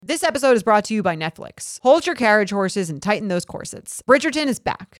This episode is brought to you by Netflix. Hold your carriage horses and tighten those corsets. Bridgerton is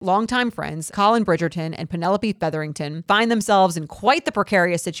back. Longtime friends Colin Bridgerton and Penelope Featherington find themselves in quite the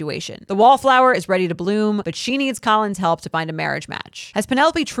precarious situation. The wallflower is ready to bloom, but she needs Colin's help to find a marriage match. Has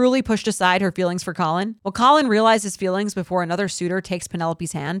Penelope truly pushed aside her feelings for Colin? Will Colin realize his feelings before another suitor takes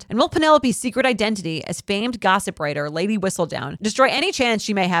Penelope's hand? And will Penelope's secret identity as famed gossip writer Lady Whistledown destroy any chance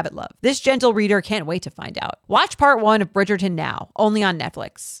she may have at love? This gentle reader can't wait to find out. Watch part 1 of Bridgerton now, only on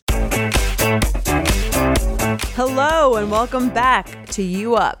Netflix. Hello and welcome back to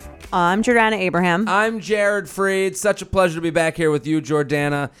You Up. I'm Jordana Abraham. I'm Jared Freed. Such a pleasure to be back here with you,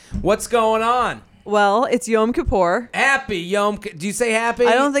 Jordana. What's going on? Well, it's Yom Kippur. Happy Yom Kippur. Do you say happy?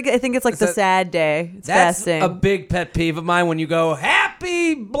 I think it's like the sad day. It's That's fasting. a big pet peeve of mine when you go,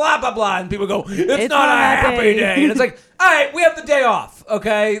 happy blah, blah, blah, and people go, it's not a happy day. And it's like, all right, we have the day off,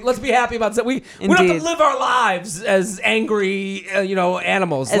 okay? Let's be happy about that. We don't have to live our lives as angry,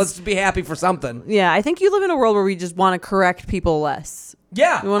 animals. Let's be happy for something. Yeah, I think you live in a world where we just want to correct people less.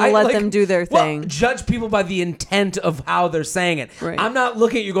 Yeah. We want to let them do their thing. Well, judge people by the intent of how they're saying it. Right. I'm not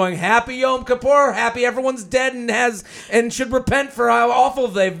looking at you going, happy Yom Kippur, happy everyone's dead and should repent for how awful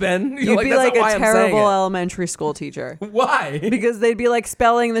they've been. You'd be like a terrible elementary school teacher. Why? Because they'd be like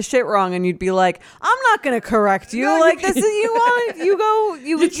spelling the shit wrong and you'd be like, I'm not going to correct you. No, this is,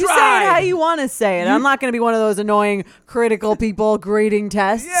 you say it how you want to say it. I'm not going to be one of those annoying critical people grading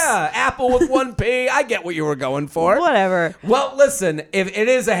tests. Yeah, apple with one P. I get what you were going for. Whatever. Well, listen, if it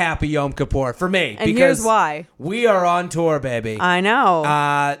is a happy Yom Kippur for me. And here's why. We are on tour, baby. I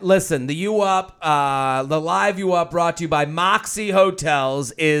know. Listen, the You Up, the live You Up brought to you by Moxie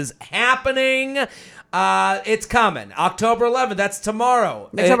Hotels is happening. It's coming. October 11th. That's tomorrow.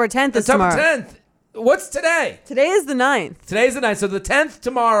 October 10th is tomorrow. October 10th. What's today? Today is the 9th. Today's the 9th. So the 10th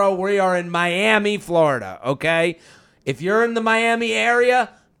tomorrow, we are in Miami, Florida, okay? If you're in the Miami area,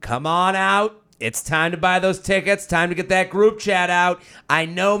 come on out. It's time to buy those tickets. Time to get that group chat out. I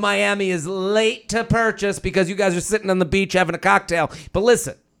know Miami is late to purchase because you guys are sitting on the beach having a cocktail. But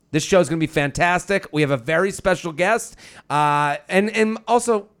listen, this show's going to be fantastic. We have a very special guest. And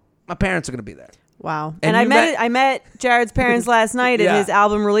also, my parents are going to be there. Wow. And I met Jared's parents last night at his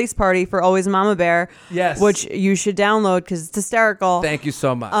album release party for Always Mama Bear. Yes. Which you should download because it's hysterical. Thank you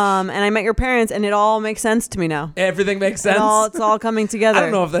so much. And I met your parents and it all makes sense to me now. Everything makes sense? It's all coming together. I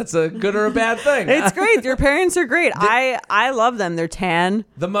don't know if that's a good or a bad thing. It's great. Your parents are great. I love them. They're tan.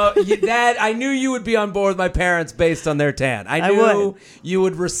 Dad, I knew you would be on board with my parents based on their tan. I knew you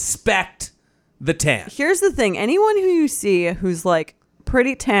would respect the tan. Here's the thing. Anyone who you see who's like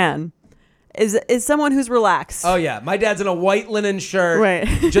pretty tan is someone who's relaxed. Oh, yeah. My dad's in a white linen shirt. Right.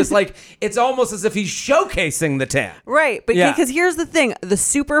 Just like, it's almost as if he's showcasing the tan. Right. But because here's the thing. The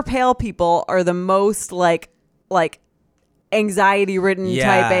super pale people are the most like anxiety-ridden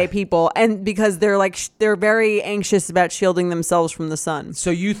type A people. And because they're very anxious about shielding themselves from the sun.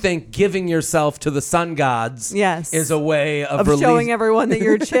 So you think giving yourself to the sun gods is a way of showing everyone that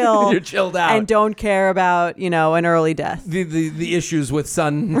you're chill. You're chilled out. And don't care about, an early death. The issues with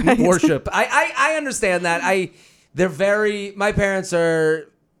sun worship. I understand that. My parents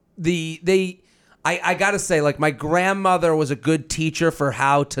are I gotta say, like, my grandmother was a good teacher for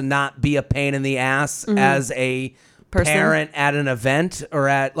how to not be a pain in the ass as a parent at an event or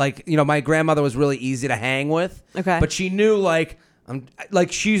at my grandmother was really easy to hang with. Okay. But she knew my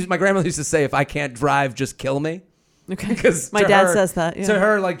grandmother used to say, if I can't drive, just kill me. Okay. Because my dad says that. Yeah. To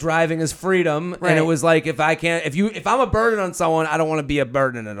her, driving is freedom. Right. And it was like, if I'm a burden on someone, I don't want to be a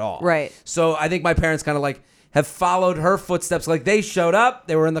burden at all. Right. So I think my parents kind of have followed her footsteps. Like, they showed up,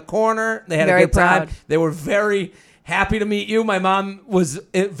 they were in the corner, they had very a good time. proud. They were very happy to meet you. My mom was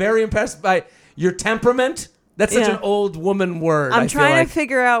very impressed by your temperament. That's such an old woman word. I'm trying to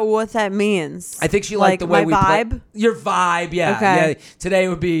figure out what that means. I think she liked the way my vibe? Your vibe, yeah. Okay. Yeah. Today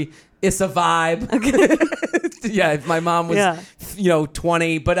would be, it's a vibe. Okay. Yeah, if my mom was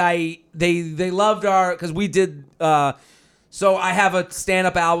 20, but they loved because we did so I have a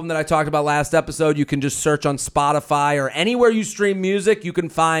stand-up album that I talked about last episode. You can just search on Spotify or anywhere you stream music. You can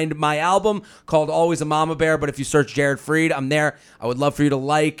find my album called Always a Mama Bear. But if you search Jared Freed, I'm there. I would love for you to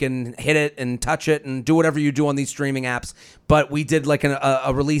like and hit it and touch it and do whatever you do on these streaming apps. But we did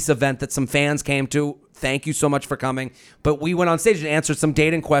a release event that some fans came to. Thank you so much for coming. But we went on stage and answered some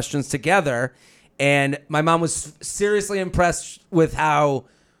dating questions together. And my mom was seriously impressed with how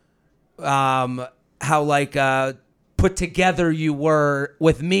put together you were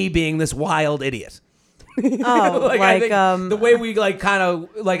with me being this wild idiot. Oh, I think the way we like kind of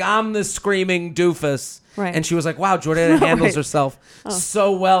like I'm the screaming doofus. Right. And she was like, wow, Jordana handles herself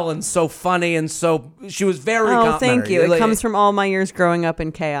so well and so funny. And so she was very complimentary. Thank you. It comes from all my years growing up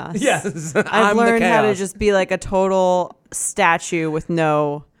in chaos. Yes. I've learned how to just be like a total statue with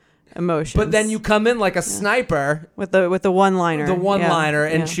no emotions. But then you come in like a sniper. With the one-liner. The one-liner.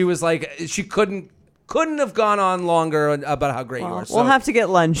 And she was like, she couldn't have gone on longer about how great you are. So, we'll have to get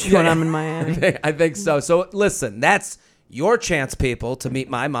lunch when I'm in Miami. I think so. So listen, that's your chance, people, to meet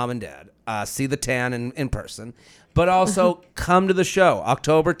my mom and dad. See the tan in person, but also come to the show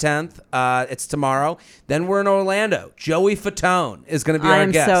October 10th. It's tomorrow. Then we're in Orlando. Joey Fatone is going to be our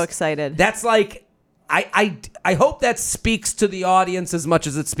guest. I'm so excited. That's like, I hope that speaks to the audience as much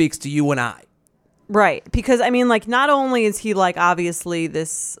as it speaks to you and I. Right. Because I mean, like, not only is he like obviously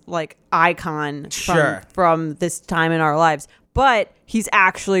this like icon from this time in our lives, but he's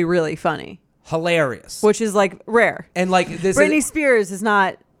actually really funny. Hilarious. Which is like rare. And like this Britney Spears is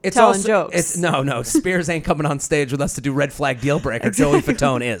not telling jokes. No. Spears ain't coming on stage with us to do Red Flag Deal Breaker. Exactly. Joey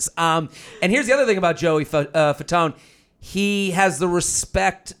Fatone is. And here's the other thing about Joey Fatone. He has the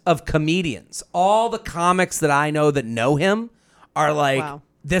respect of comedians. All the comics that I know that know him are like,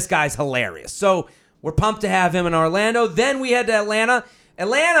 this guy's hilarious. So we're pumped to have him in Orlando. Then we head to Atlanta.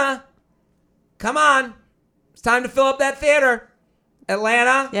 Atlanta, come on. It's time to fill up that theater.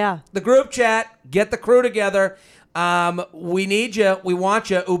 Atlanta. Yeah. The group chat. Get the crew together. We need you. We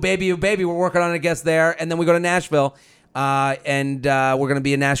want you. Ooh, baby. We're working on a guest there. And then we go to Nashville. And we're going to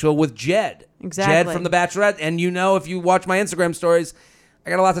be in Nashville with Jed. Exactly. Jed from The Bachelorette. And you know, if you watch my Instagram stories, I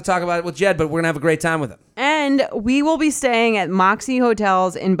got a lot to talk about with Jed, but we're going to have a great time with him. And we will be staying at Moxie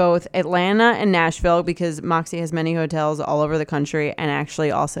hotels in both Atlanta and Nashville because Moxie has many hotels all over the country and actually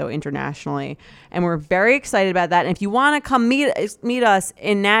also internationally. And we're very excited about that. And if you want to come meet us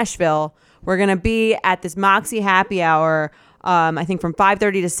in Nashville, we're going to be at this Moxie happy hour, I think from 5:30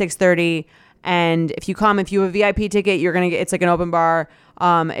 to 6:30. And if you have a VIP ticket, you're going to get, it's like an open bar.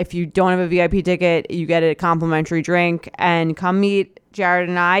 If you don't have a VIP ticket, you get a complimentary drink. And come meet Jared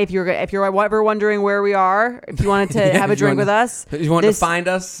and I. If you're ever wondering where we are, if you wanted to have a drink with us. If you wanted to find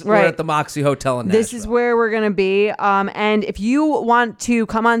us, we're at the Moxie Hotel in Nashville. This is where we're going to be. And if you want to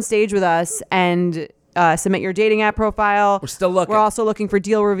come on stage with us and submit your dating app profile. We're still looking. We're also looking for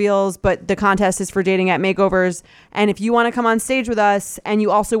deal reveals, but the contest is for dating app makeovers. And if you want to come on stage with us and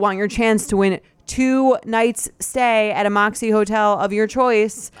you also want your chance to win 2 nights stay at a Moxie hotel of your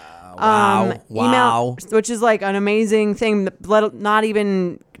choice, email, which is like an amazing thing, not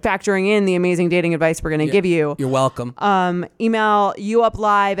even factoring in the amazing dating advice we're going to give you. You're welcome. Email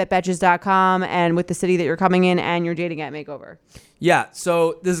youuplive@betches.com and with the city that you're coming in and your dating app makeover. Yeah,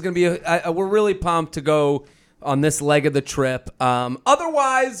 so this is going to be we're really pumped to go on this leg of the trip.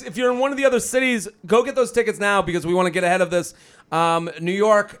 Otherwise, if you're in one of the other cities, go get those tickets now because we want to get ahead of this. New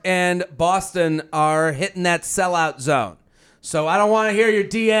York and Boston are hitting that sellout zone. So I don't want to hear your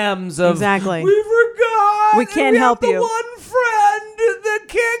DMs of, exactly. We forgot. We can't help you. One friend that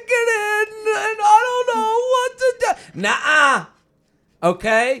can't get in and I don't know what to do. Nuh-uh.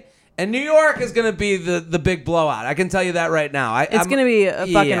 Okay? And New York is going to be the big blowout. I can tell you that right now. It's going to be a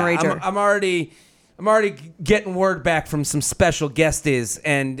fucking rager. I'm already getting word back from some special guesties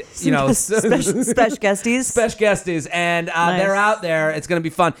and, you know. special guesties? Special guesties. And nice. They're out there. It's going to be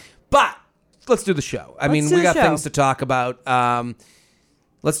fun. But let's do the show. We got things to talk about.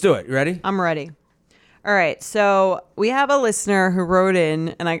 Let's do it. You ready? I'm ready. All right. So we have a listener who wrote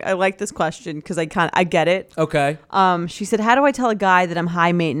in, and I like this question because I get it. Okay. She said, "How do I tell a guy that I'm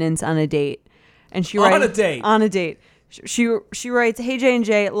high maintenance on a date?" And she writes, on a date. She writes, "Hey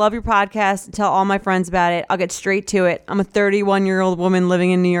J&J, love your podcast. Tell all my friends about it. I'll get straight to it. I'm a 31-year-old woman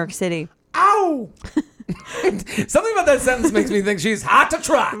living in New York City." Ow! Something about that sentence makes me think she's hot to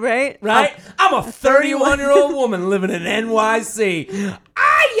try. Right? I'm a 31-year-old woman living in NYC.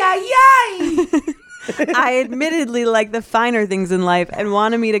 Ay. I admittedly like the finer things in life and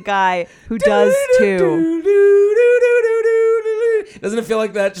want to meet a guy who does too. Doesn't it feel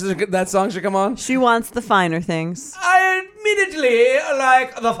like that song should come on? She wants the finer things. I admittedly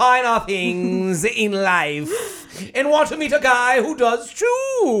like the finer things in life and want to meet a guy who does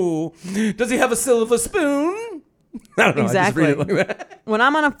too. Does he have a silver spoon? I don't know. Exactly. I just read it like that. When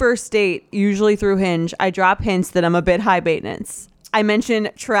I'm on a first date, usually through Hinge, I drop hints that I'm a bit high maintenance. I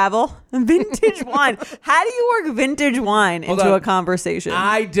mentioned travel, vintage wine. How do you work vintage wine into a conversation?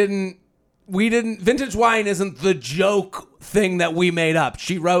 Vintage wine isn't the joke thing that we made up.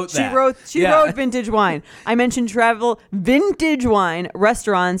 She wrote that. She wrote vintage wine. I mentioned travel, vintage wine,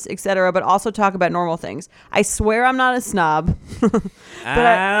 restaurants, etc., but also talk about normal things. I swear I'm not a snob. I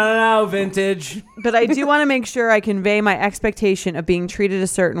don't know, vintage. but I do want to make sure I convey my expectation of being treated a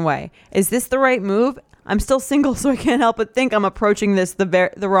certain way. Is this the right move? I'm still single, so I can't help but think I'm approaching this the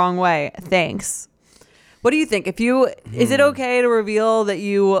wrong way. Thanks. What do you think? Is it okay to reveal that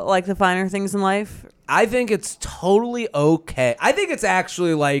you like the finer things in life? I think it's totally okay. I think it's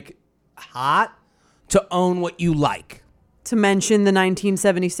actually like hot to own what you like. To mention the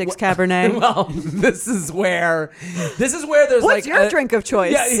 1976 Cabernet. Well, this is where there's What's your drink of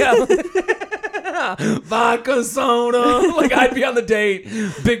choice? Yeah. Vodka soda. Like I'd be on the date,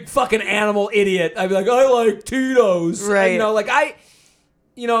 big fucking animal idiot. I'd be like, I like Tito's. Right.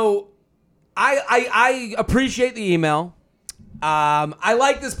 I appreciate the email. I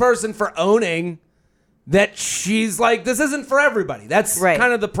like this person for owning that she's like, this isn't for everybody. That's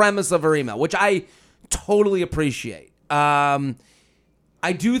kind of the premise of her email, which I totally appreciate.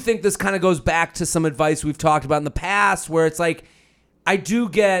 I do think this kind of goes back to some advice we've talked about in the past where it's like, I do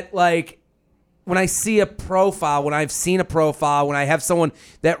get like, when I see a profile, when I've seen a profile, when I have someone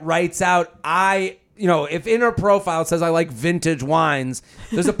that writes out, if in her profile it says I like vintage wines,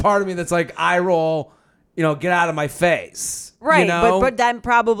 there's a part of me that's like, eye roll, get out of my face. Right, but that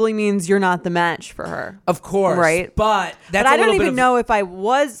probably means you're not the match for her. Of course. Right? But I don't even know if I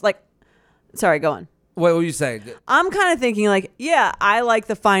was like, sorry, go on. What were you saying? I'm kind of thinking like, yeah, I like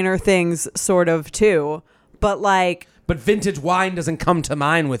the finer things sort of too, but like... But vintage wine doesn't come to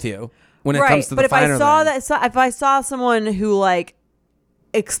mind with you when it comes to the finer things. If I saw someone who like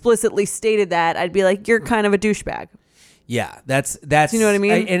explicitly stated that, I'd be like, you're kind of a douchebag. Yeah, that's you know what I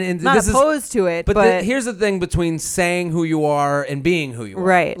mean? And not opposed to it, but here's the thing between saying who you are and being who you are.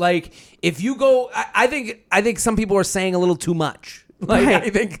 Right. Like if you go, I think some people are saying a little too much. Like I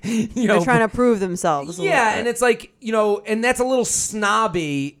think they're trying to prove themselves. Yeah, and it's like and that's a little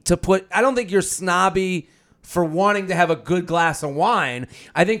snobby to put. I don't think you're snobby for wanting to have a good glass of wine.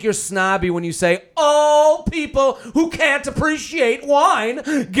 I think you're snobby when you say all people who can't appreciate wine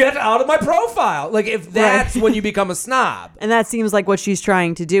get out of my profile. Like if that's when you become a snob. And that seems like what she's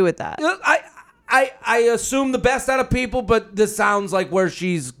trying to do with that. I assume the best out of people, but this sounds like where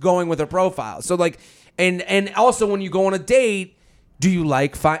she's going with her profile. So like, and also when you go on a date. Do you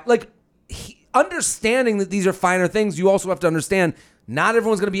like understanding that these are finer things? You also have to understand not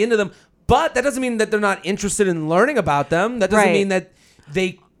everyone's going to be into them, but that doesn't mean that they're not interested in learning about them. That doesn't mean that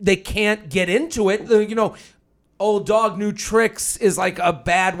they can't get into it. Old dog, new tricks is like a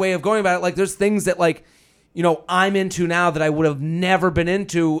bad way of going about it. Like there's things that like, I'm into now that I would have never been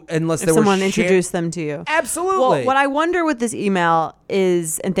into unless someone introduced them to you. Absolutely. Well, what I wonder with this email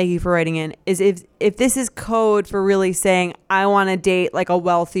is, and thank you for writing in, is if this is code for really saying I want to date like a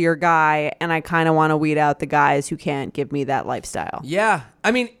wealthier guy and I kind of want to weed out the guys who can't give me that lifestyle. Yeah.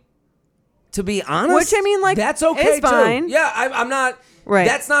 I mean, to be honest, which I mean, like that's okay it's fine. Too. Yeah, I'm not. Right.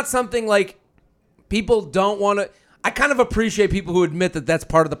 That's not something like people don't want to. I kind of appreciate people who admit that that's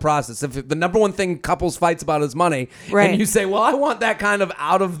part of the process. If the number one thing couples fights about is money, and you say, well, I want that kind of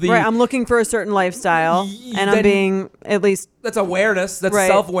out of the... Right, I'm looking for a certain lifestyle, and I'm being at least... That's awareness. That's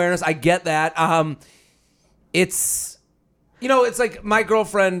self-awareness. I get that. It's... it's like my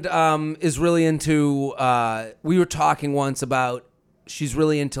girlfriend is really into... we were talking once about... She's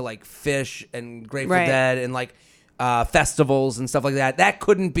really into like Fish and Grateful Dead and like festivals and stuff like that. That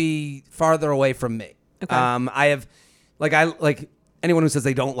couldn't be farther away from me. Okay. I have, anyone who says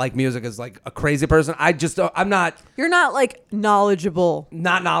they don't like music is like a crazy person. I'm not. You're not like knowledgeable.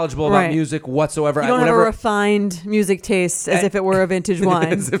 Not knowledgeable about music whatsoever. You don't have a refined music taste as if it were a vintage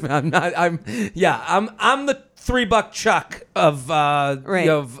wine. I'm not. I'm the $3 Chuck of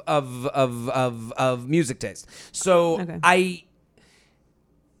music taste. So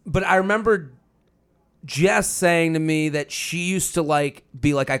but I remember Jess saying to me that she used to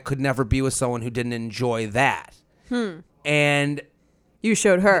be like, I could never be with someone who didn't enjoy that. And you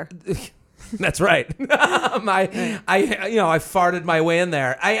showed her. That's right. I farted my way in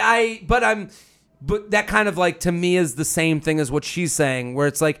there. But that kind of like to me is the same thing as what she's saying, where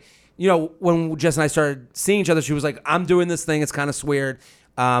it's like, when Jess and I started seeing each other, she was like, I'm doing this thing. It's kind of weird.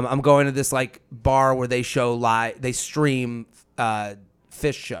 I'm going to this like bar where they stream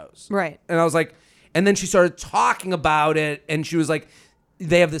Fish shows. Right. And I was like, and then she started talking about it, and she was like,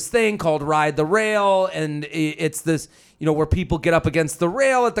 they have this thing called Ride the Rail, and it's this, where people get up against the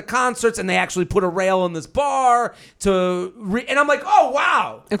rail at the concerts, and they actually put a rail in this bar and I'm like, oh,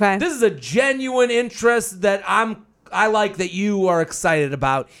 wow. Okay. This is a genuine interest that I like that you are excited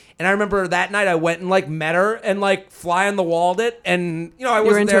about. And I remember that night I went and met her and fly on the walled it, and, I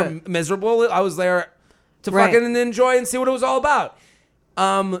wasn't there miserable. I was there to fucking enjoy and see what it was all about.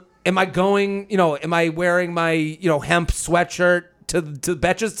 Am I going, am I wearing my, hemp sweatshirt to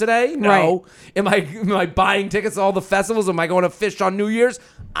Betches today? No. Right. Am I buying tickets to all the festivals? Am I going to Fish on New Year's?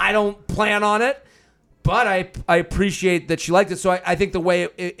 I don't plan on it. But I appreciate that she liked it. So I think the way,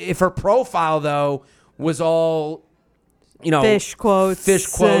 if her profile, though, was all, fish quotes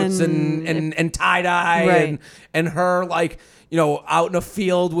and tie-dye right. and her, like, out in a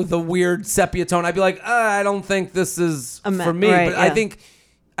field with a weird sepia tone, I'd be like, I don't think this is for me. Right, but yeah.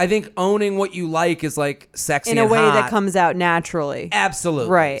 I think owning what you like is, like, sexy in a and way hot. that comes out naturally. Absolutely.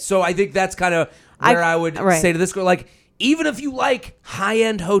 Right. So I think that's kind of where I would say to this girl, like, even if you like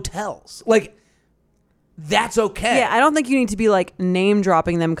high-end hotels, like, that's okay. Yeah, I don't think you need to be like name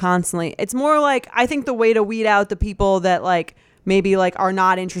dropping them constantly. It's more like, I think the way to weed out the people that like maybe like are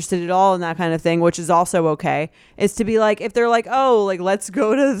not interested at all in that kind of thing, which is also okay, is to be like, if they're like, oh, like let's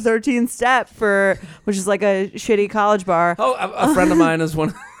go to the 13th step which is like a shitty college bar. Oh, a friend of mine is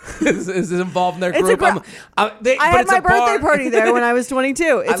one. is involved in their group. I had my birthday party there when I was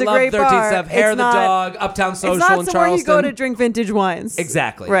 22. It's a great bar. 13th Step, Hair of the Dog, Uptown Social in Charleston. It's not somewhere you go to drink vintage wines.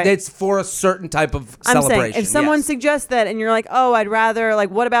 Exactly. Right. It's for a certain type of I'm celebration. saying, if someone suggests that and you're like, oh, I'd rather,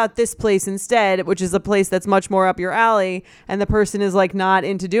 like, what about this place instead, which is a place that's much more up your alley, and the person is like not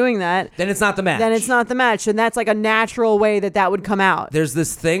into doing that, then it's not the match. And that's like a natural way that would come out. There's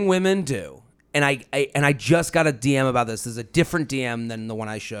this thing women do, and I just got a DM about this. This is a different DM than the one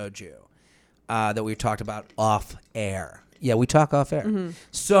I showed you. That we talked about off air. Yeah, we talk off air. Mm-hmm.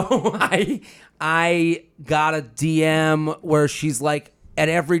 So I got a DM where she's like, at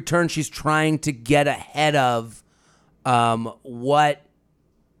every turn, she's trying to get ahead of what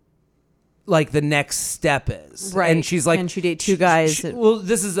like the next step is. Right. And she's like, can she date two guys? Well,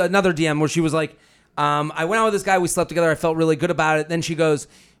 this is another DM where she was like, I went out with this guy. We slept together. I felt really good about it. Then she goes,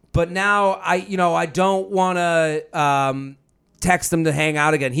 but now I don't want to text him to hang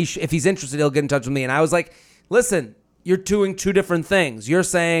out again. If he's interested, he'll get in touch with me. And I was like, listen, you're doing two different things. You're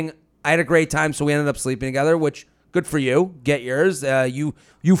saying I had a great time, so we ended up sleeping together, which good for you. Get yours. You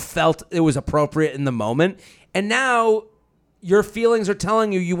felt it was appropriate in the moment. And now your feelings are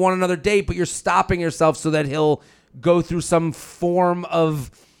telling you want another date, but you're stopping yourself so that he'll go through some form of,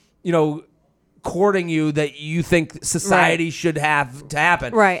 courting you that you think society should have to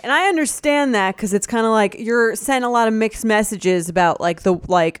happen. Right. And I understand that, because it's kind of like you're sending a lot of mixed messages about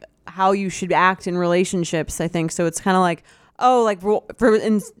like how you should act in relationships, I think. So it's kind of like, oh, like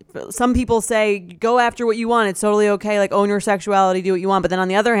some people say go after what you want. It's totally okay. Like own your sexuality, do what you want. But then on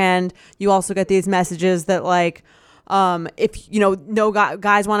the other hand, you also get these messages that like, if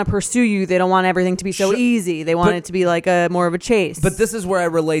guys want to pursue you, they don't want everything to be so easy. They want it to be like more of a chase. But this is where I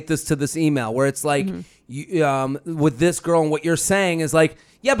relate this to this email, where it's like, with this girl, and what you're saying is like,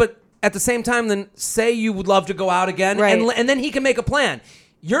 yeah, but at the same time, then say you would love to go out again, right. and then he can make a plan.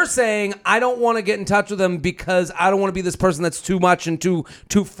 You're saying I don't want to get in touch with him because I don't want to be this person that's too much and too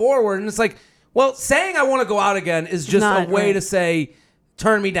forward. And it's like, well, saying I want to go out again is just a way to say,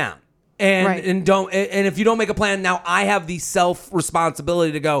 turn me down. And if you don't make a plan, now I have the self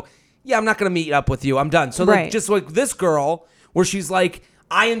responsibility to go, yeah, I'm not going to meet up with you. I'm done. So like, just like this girl, where she's like,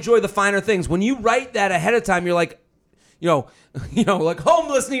 I enjoy the finer things. When you write that ahead of time, you're like, like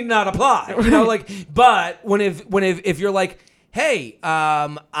homeless need not apply. But if you're like, hey,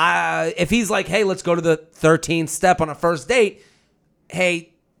 if he's like, hey, let's go to the 13th step on a first date.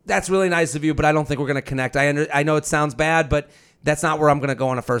 Hey, that's really nice of you, but I don't think we're going to connect. I know it sounds bad, but that's not where I'm going to go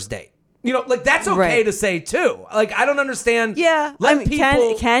on a first date. That's okay to say too. Like, I don't understand. Yeah.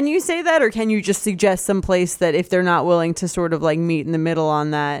 Can you say that, or can you just suggest some place that if they're not willing to sort of like meet in the middle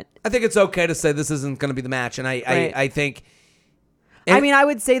on that? I think it's okay to say this isn't going to be the match. And I think. I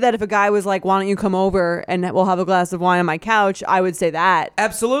would say that if a guy was like, why don't you come over and we'll have a glass of wine on my couch, I would say that.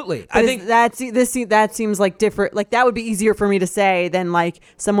 Absolutely. But I think that seems like different. Like that would be easier for me to say than like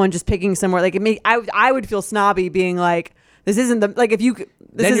someone just picking somewhere. Like I would feel snobby being like, this isn't the, like if you, this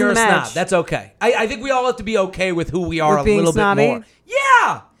then isn't you're the a match. snob. That's okay. I think we all have to be okay with who we are with a little snobby? bit more.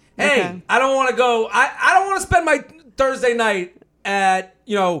 Yeah. Hey, Okay. I don't want to go. I don't want to spend my Thursday night at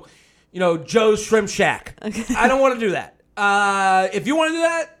Joe's Shrimp Shack. Okay. I don't want to do that. If you want to do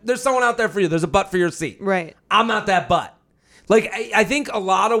that, there's someone out there for you. There's a butt for your seat. Right. I'm not that butt. Like I think a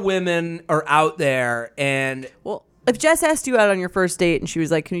lot of women are out there, and well, if Jess asked you out on your first date and she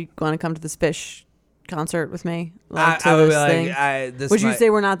was like, "Can you want to come to this Fish concert with me?" Like, I would be like, would you say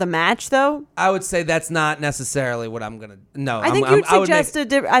we're not the match though? I would say that's not necessarily what I'm gonna. No, I think you'd suggest a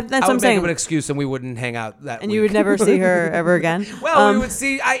different. That's what I'm saying. I would make up an excuse, and we wouldn't hang out that. And week. you would never see her ever again. Well, we would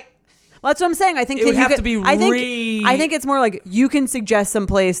see. Well, that's what I'm saying. I think it would have to be. I think it's more like you can suggest some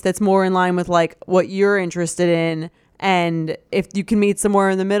place that's more in line with like what you're interested in, And if you can meet somewhere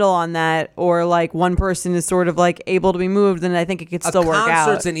in the middle on that, or like one person is sort of like able to be moved, then I think it could still work out. A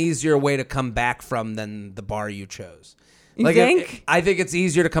concert's an easier way to come back from than the bar you chose. You think? I think it's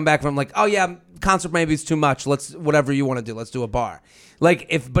easier to come back from like, oh yeah, concert maybe it's too much. Let's whatever you want to do. Let's do a bar. Like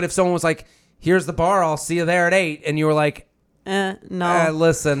if someone was like, here's the bar, I'll see you there at 8, and you were like, no,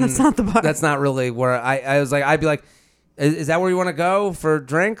 listen, that's not the bar. That's not really where I was like, I'd be like, is that where you want to go for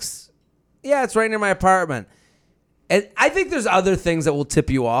drinks? Yeah, it's right near my apartment. And I think there's other things that will tip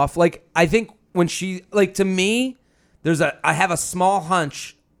you off. Like I think when she like to me, I have a small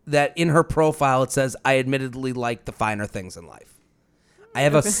hunch that in her profile it says I admittedly like the finer things in life. I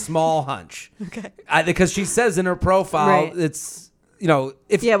have a small hunch. Okay. Because she says in her profile, Right. it's, you know,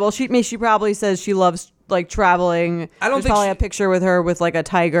 if she probably says she loves like traveling. I don't There's think probably she- a picture with her with like a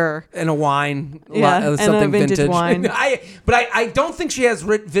tiger. and a wine, Yeah, and something a vintage wine. But I don't think she has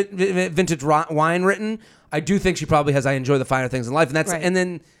vintage wine written. I do think she probably has. I enjoy the finer things in life, and that's Right. and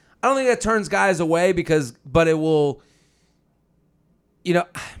then I don't think that turns guys away but it will. You know,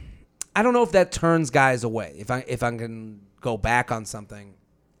 I don't know if that turns guys away. If I can go back on something,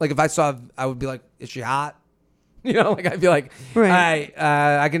 like if I would be like, is she hot? You know, like I'd be like, Right.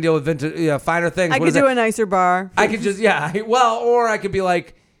 I can deal with vintage, finer things. I What could is do that? a nicer bar. I could just, or I could be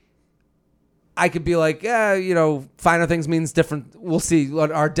like, yeah, you know, finer things means different. We'll see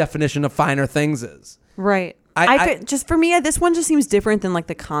what our definition of finer things is. Right. Just for me, this one just seems different than like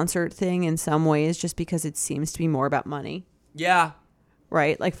the concert thing in some ways, just because it seems to be more about money. Yeah.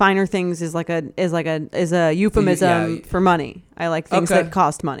 Right. Like finer things is a euphemism for money. I like things Okay. that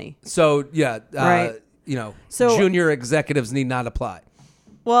cost money. So, yeah. Right. You know, So- junior executives need not apply.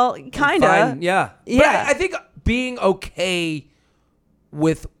 Well, kind Fine, of. yeah. Yeah. But I think being okay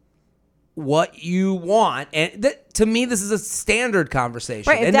with what you want, and to me, this is a standard conversation.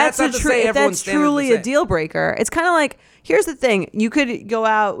 Right. If And that's, not to say if everyone's that's standard the truly a same. deal breaker, it's kind of like, here's the thing. You could go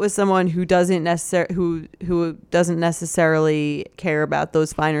out with someone who doesn't necessarily care about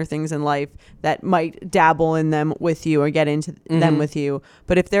those finer things in life, that might dabble in them with you or get into them with you.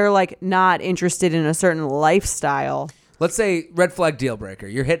 But if they're like not interested in a certain lifestyle. Let's say red flag deal breaker.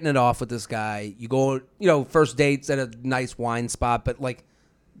 You're hitting it off with this guy. You go, you know, first dates at a nice wine spot, but like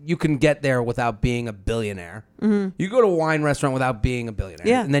you can get there without being a billionaire. Mm-hmm. You go to a wine restaurant without being a billionaire.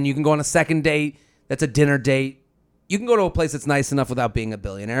 Yeah. And then you can go on a second date. That's a dinner date. You can go to a place that's nice enough without being a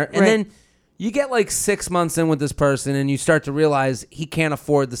billionaire. And Right. then you get like 6 months in with this person and you start to realize he can't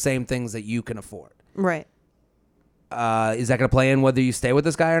afford the same things that you can afford. Right. Is that going to play in whether you stay with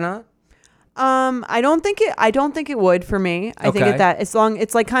this guy or not? I don't think it would for me. I think Okay.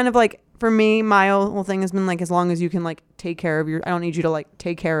 it's like kind of like, for me, my whole thing has been like, as long as you can like take care of I don't need you to like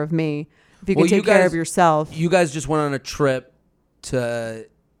take care of me. If you can take care of yourself. You guys just went on a trip to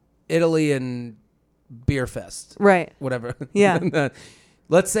Italy and Beer Fest. Right. Whatever. Yeah.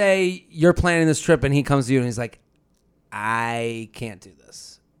 Let's say you're planning this trip and he comes to you and he's like, I can't do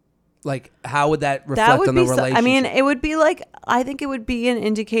this. Like, how would that reflect on the relationship? I mean, it would be like, I think it would be an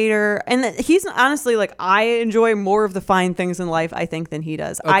indicator. And he's honestly like, I enjoy more of the fine things in life, I think, than he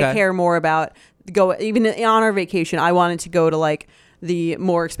does. Okay. I care more about even on our vacation. I wanted to go to like the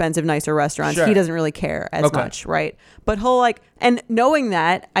more expensive, nicer restaurants. Sure. He doesn't really care as Okay. much. Right. But he'll like, and knowing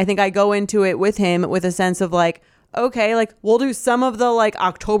that, I think I go into it with him with a sense of like, okay, like we'll do some of the like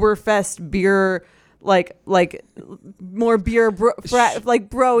Oktoberfest beer, like more beer, like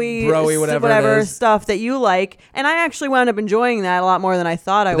broy, whatever it is. stuff that you like. And I actually wound up enjoying that a lot more than I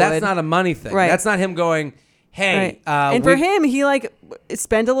thought I would. That's not a money thing. Right. That's not him going, hey. Right. And for him, he like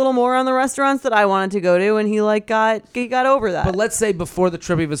spent a little more on the restaurants that I wanted to go to, and he got over that. But let's say before the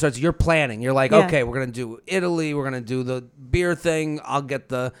trip even starts, you're planning. You're like, Yeah. okay, we're gonna do Italy. We're gonna do the beer thing. I'll get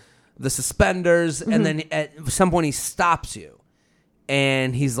the suspenders, and then at some point he stops you,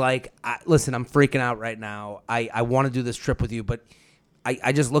 and he's like, "Listen, I'm freaking out right now. I want to do this trip with you, but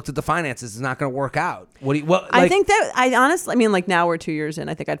I just looked at the finances. It's not going to work out. I think that I honestly, I mean, like now we're 2 years in.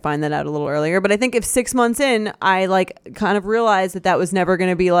 I think I'd find that out a little earlier. But I think if 6 months in, I like kind of realized that was never going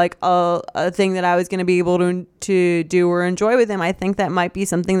to be like a thing that I was going to be able to do or enjoy with him. I think that might be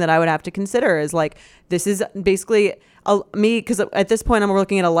something that I would have to consider. Is like, this is basically me, because at this point I'm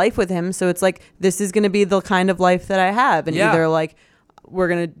looking at a life with him. So it's like, this is going to be the kind of life that I have, and either like, we're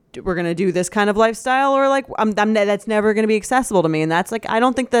gonna do this kind of lifestyle, or like that's never gonna be accessible to me, and that's like, I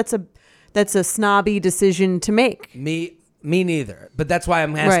don't think that's a snobby decision to make. Me neither. But that's why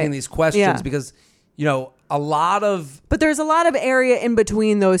I'm asking these questions, because But there's a lot of area in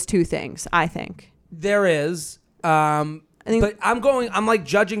between those two things, I think. There is. But I'm like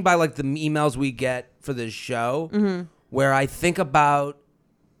judging by like the emails we get for this show, where I think about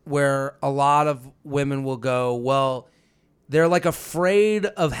where a lot of women will go, well, they're like afraid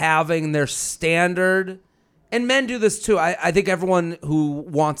of having their standard, and men do this too. I think everyone who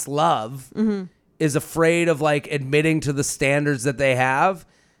wants love is afraid of like admitting to the standards that they have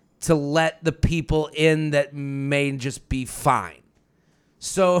to let the people in that may just be fine.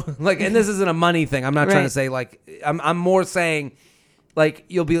 So like, and this isn't a money thing. I'm not trying to say like, I'm more saying like,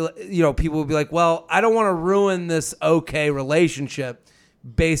 you'll be, people will be like, well, I don't want to ruin this okay relationship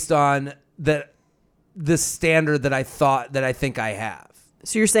based on this standard that I think I have.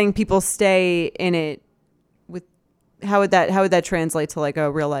 So you're saying people stay in it with how would that translate to like a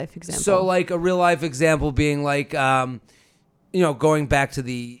real life example? So like a real life example being like, going back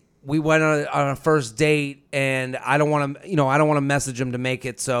to we went on a first date and I don't want to message him to make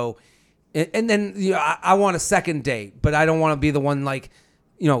it so, and then I want a second date, but I don't want to be the one like,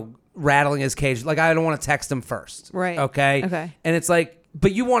 rattling his cage. Like I don't want to text him first. Right. Okay. And it's like,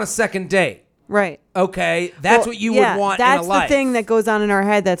 but you want a second date. Right. Okay. That's what you would want in a life. That's the thing that goes on in our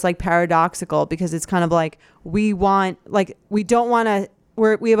head that's like paradoxical, because it's kind of like we have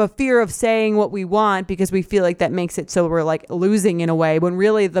a fear of saying what we want because we feel like that makes it so we're like losing in a way, when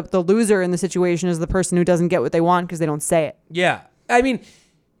really the loser in the situation is the person who doesn't get what they want because they don't say it. Yeah. I mean,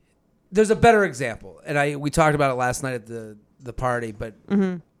 there's a better example. And we talked about it last night at the party, but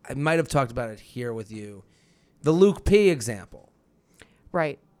I might have talked about it here with you. The Luke P example.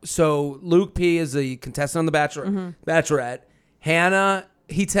 Right. So Luke P is a contestant on The Bachelorette. Hannah,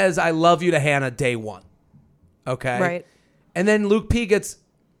 he says, I love you to Hannah day one. Okay. Right. And then Luke P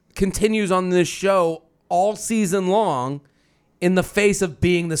continues on this show all season long in the face of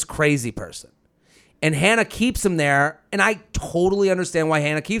being this crazy person. And Hannah keeps him there. And I totally understand why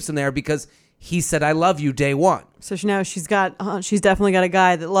Hannah keeps him there, because he said, I love you day one. So now she's definitely got a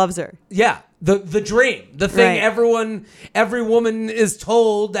guy that loves her. Yeah. The dream, the thing every woman is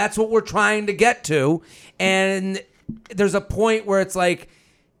told, that's what we're trying to get to. And there's a point where it's like,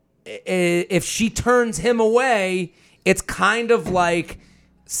 if she turns him away, it's kind of like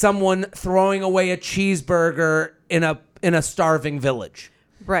someone throwing away a cheeseburger in a starving village.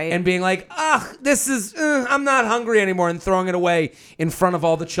 Right. And being like, this is, I'm not hungry anymore, and throwing it away in front of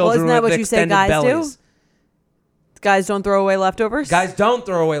all the children isn't that with what you say extended guys bellies. do? Guys don't throw away leftovers? Guys don't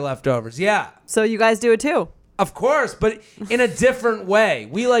throw away leftovers, yeah. So you guys do it too? Of course, but in a different way.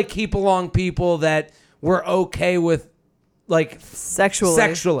 We like keep along people that we're okay with, like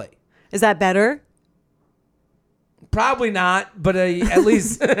sexually. Is that better? Probably not, but at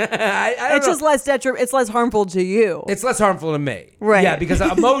least I don't it's know. just less it's less harmful to you. It's less harmful to me, right? Yeah, because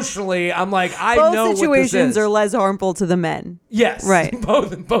emotionally, I'm like, I both know what this is. Both situations are less harmful to the men. Yes, right.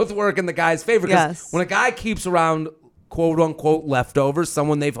 Both work in the guy's favor. Yes. When a guy keeps around quote unquote leftovers,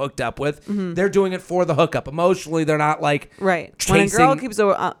 someone they've hooked up with, they're doing it for the hookup. Emotionally, they're not like chasing. When a girl keeps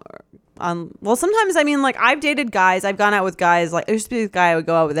on, well, sometimes like I've dated guys, I've gone out with guys. Like there used to be this guy I would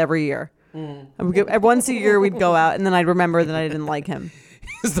go out with every year. Once a year we'd go out, and then I'd remember that I didn't like him.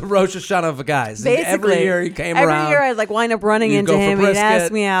 He's the Rosh Hashanah of guys. Basically, every year he came around. Every year I'd like wind up running into him. He'd ask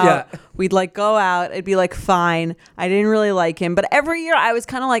me out. Yeah. We'd like go out. It'd be like fine. I didn't really like him, but every year I was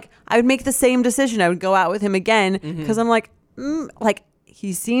kind of like I would make the same decision. I would go out with him again because I'm like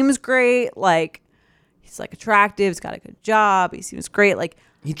he seems great. Like he's like attractive. He's got a good job. He seems great. Like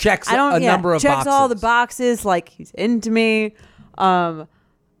he checks a number of boxes. Checks all the boxes. Like he's into me.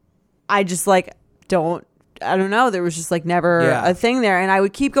 I just like I don't know. There was just like never a thing there. And I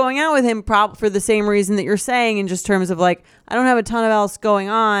would keep going out with him probably for the same reason that you're saying, in just terms of like, I don't have a ton of else going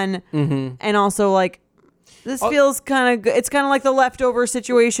on. And also like, this feels kind of good. It's kind of like the leftover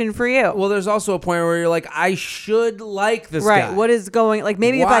situation for you. Well, there's also a point where you're like, I should like this guy. Right. What is going, like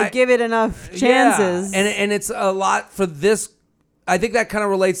maybe if I give it enough chances. Yeah. And it's a lot for this. I think that kind of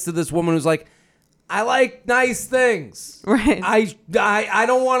relates to this woman who's like, I like nice things. Right. I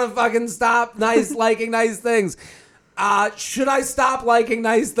don't want to fucking stop liking nice things. Should I stop liking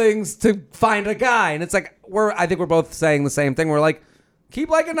nice things to find a guy? And it's like I think we're both saying the same thing. We're like, keep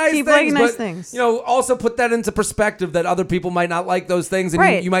liking nice things. Also put that into perspective that other people might not like those things,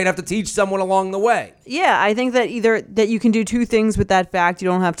 and you might have to teach someone along the way. Yeah, I think that either that you can do two things with that fact. You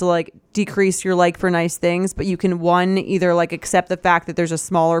don't have to like decrease your like for nice things, but you can either like accept the fact that there's a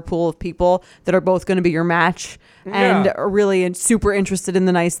smaller pool of people that are both going to be your match and are really super interested in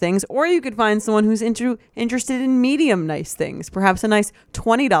the nice things, or you could find someone who's interested in medium nice things, perhaps a nice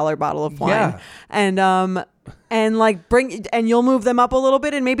 $20 bottle of wine. And and like you'll move them up a little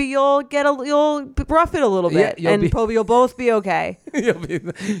bit, and maybe you'll rough it a little bit, you'll both be okay.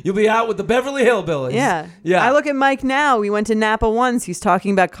 You'll be out with the Beverly Hillbillies. Yeah. I look at Mike now. We went to Napa once. He's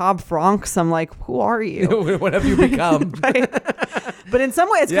talking about Cobb Franks. I'm like, who are you? What have you become? Right. But in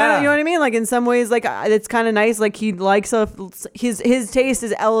some ways, it's kind of, you know what I mean? Like in some ways, like it's kind of nice. Like he likes his taste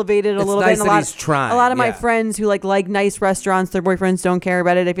is elevated a little bit. And a lot of my friends who like nice restaurants, their boyfriends don't care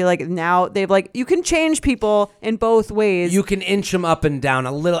about it. I feel like now they've like, you can change people in both ways. You can inch them up and down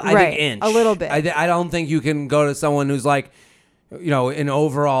a little. I think inch a little bit. I don't think you can go to someone who's like, in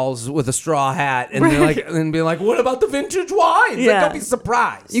overalls with a straw hat and and be like, what about the vintage wines? Yeah. Like, don't be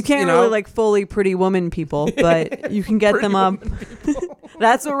surprised. You can't really like fully Pretty Woman people, but you can get them up.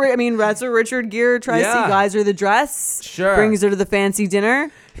 That's what Richard Gere tries to see. Guys are the dress. Sure. Brings her to the fancy dinner.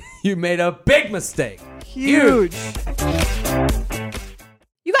 You made a big mistake. Huge.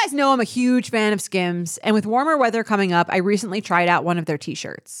 You guys know I'm a huge fan of Skims, and with warmer weather coming up, I recently tried out one of their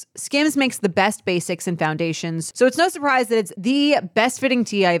t-shirts. Skims makes the best basics and foundations, so it's no surprise that it's the best fitting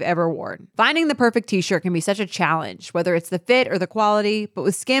tee I've ever worn. Finding the perfect t-shirt can be such a challenge, whether it's the fit or the quality, but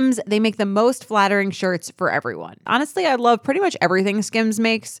with Skims, they make the most flattering shirts for everyone. Honestly, I love pretty much everything Skims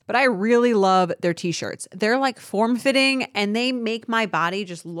makes, but I really love their t-shirts. They're like form-fitting, and they make my body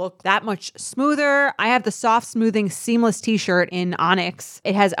just look that much smoother. I have the soft, smoothing, seamless t-shirt in Onyx.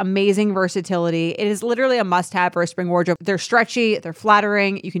 It has amazing versatility. It is literally a must-have for a spring wardrobe. They're stretchy, they're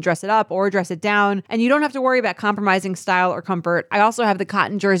flattering, you can dress it up or dress it down, and you don't have to worry about compromising style or comfort. I also have the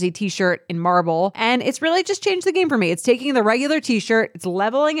cotton jersey t-shirt in marble, and it's really just changed the game for me. It's taking the regular t-shirt, it's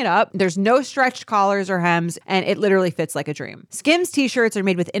leveling it up, there's no stretched collars or hems, and it literally fits like a dream. Skims t-shirts are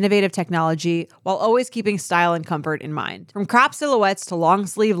made with innovative technology while always keeping style and comfort in mind. From crop silhouettes to long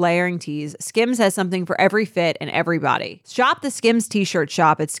sleeve layering tees, Skims has something for every fit and every body. Shop the Skims t-shirt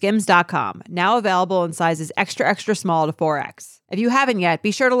shop at skims.com, now available in sizes extra, extra small to 4X. If you haven't yet,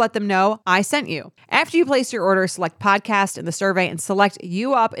 be sure to let them know I sent you. After you place your order, select podcast in the survey and select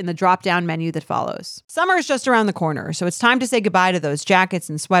You Up in the drop-down menu that follows. Summer is just around the corner, so it's time to say goodbye to those jackets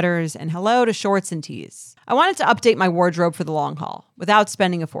and sweaters and hello to shorts and tees. I wanted to update my wardrobe for the long haul without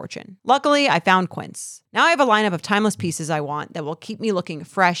spending a fortune. Luckily, I found Quince. Now I have a lineup of timeless pieces I want that will keep me looking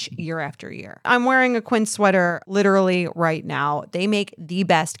fresh year after year. I'm wearing a Quince sweater literally right now. They make the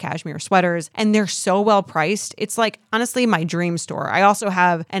best cashmere sweaters, and they're so well priced. It's like, honestly, my dream store. I also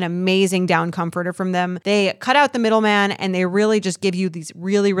have an amazing down comforter from them. They cut out the middleman, and they really just give you these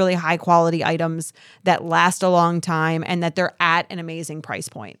really, really high quality items that last a long time and that they're at an amazing price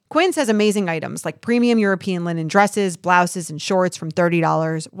point. Quince has amazing items like premium European linen dresses, blouses, and shorts from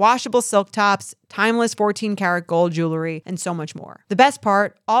 $30, washable silk tops, timeless 14-karat gold jewelry, and so much more. The best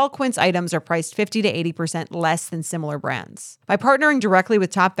part, all Quince items are priced 50 to 80% less than similar brands. By partnering directly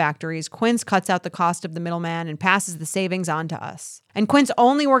with top factories, Quince cuts out the cost of the middleman and passes the savings on to us. And Quince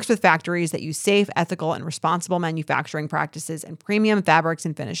only works with factories that use safe, ethical, and responsible manufacturing practices and premium fabrics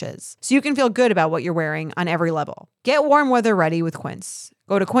and finishes, so you can feel good about what you're wearing on every level. Get warm weather ready with Quince.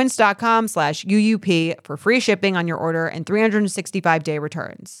 Go to quince.com/UUP for free shipping on your order and 365-day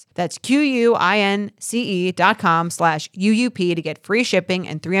returns. That's QUINCE.com/UUP to get free shipping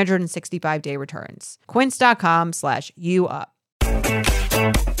and 365-day returns. Quince.com/UUP.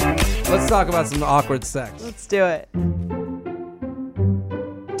 Let's talk about some awkward sex. Let's do it.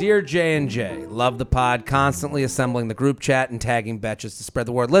 Dear J&J, love the pod, constantly assembling the group chat and tagging betches to spread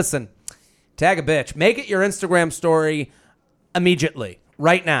the word. Listen, tag a bitch. Make it your Instagram story immediately.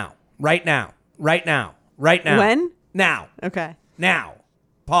 Right now. Right now. Right now. Right now. When? Now. Okay. Now.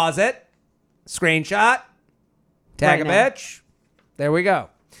 Pause it. Screenshot. Tag a bitch. There we go.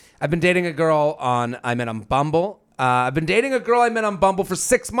 I've been dating a girl I met on Bumble. I've been dating a girl I met on Bumble for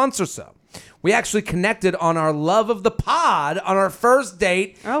 6 months or so. We actually connected on our love of the pod on our first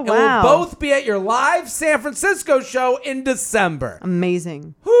date. Oh, wow. And we'll both be at your live San Francisco show in December.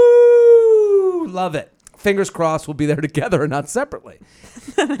 Amazing. Woo! Love it. Fingers crossed we'll be there together and not separately.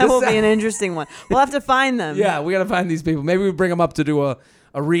 That will be an interesting one. We'll have to find them. Yeah, we got to find these people. Maybe we bring them up to do a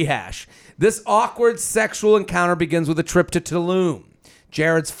rehash. This awkward sexual encounter begins with a trip to Tulum,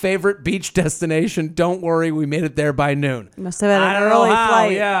 Jared's favorite beach destination. Don't worry, we made it there by noon. Must have had an early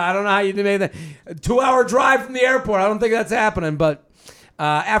flight. Yeah, I don't know how you made that. A 2-hour drive from the airport. I don't think that's happening, but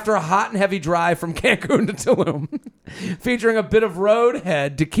after a hot and heavy drive from Cancun to Tulum, featuring a bit of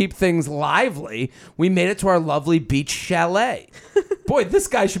roadhead to keep things lively, we made it to our lovely beach chalet. Boy, this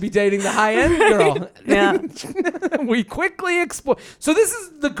guy should be dating the high-end girl. Yeah. We quickly explore. So this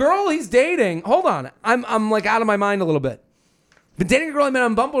is the girl he's dating. Hold on. I'm like out of my mind a little bit. Been dating a girl I met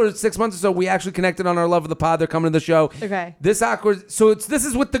on Bumble for 6 months or so. We actually connected on our love of the pod. They're coming to the show. Okay. This awkward. So this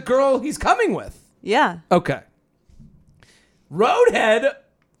is with the girl he's coming with. Yeah. Okay. Roadhead.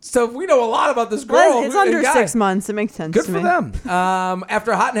 So we know a lot about this girl. Well, it's under guy. 6 months. It makes sense Good to for me. them.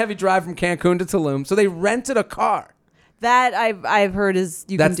 After a hot and heavy drive from Cancun to Tulum, so they rented a car. That I've heard is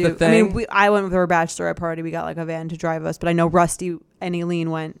you That's can do. the thing? I mean, I went with our bachelorette party. We got like a van to drive us, but I know Rusty and Eileen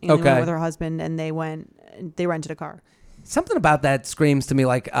went. Eileen went with her husband, and they rented a car. Something about that screams to me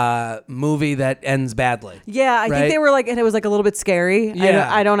like a movie that ends badly. Yeah, I think they were like, it was like a little bit scary.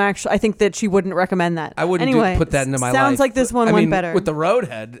 Yeah. I don't actually. I think that she wouldn't recommend that. I wouldn't anyway, put that into my life. Sounds like this one I went mean, better. with the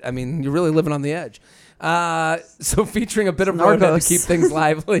Roadhead. I mean, you're really living on the edge. So featuring a bit of Roadhead to keep things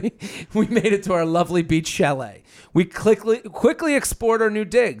lively, we made it to our lovely beach chalet. We quickly explored our new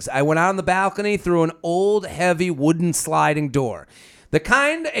digs. I went out on the balcony through an old, heavy wooden sliding door. The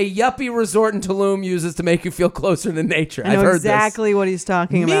kind a yuppie resort in Tulum uses to make you feel closer to nature. I know I've heard exactly what he's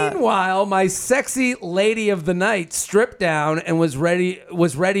talking about. Meanwhile, my sexy lady of the night stripped down and was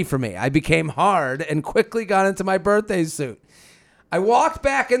ready for me. I became hard and quickly got into my birthday suit. I walked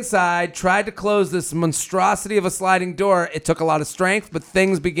back inside, tried to close this monstrosity of a sliding door. It took a lot of strength, but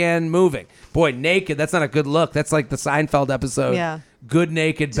things began moving. Boy, naked, that's not a good look. That's like the Seinfeld episode. Yeah. Good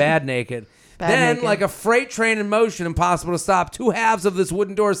naked, bad naked. Then, naked. like a freight train in motion, impossible to stop, two halves of this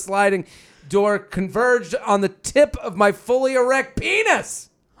wooden door sliding door converged on the tip of my fully erect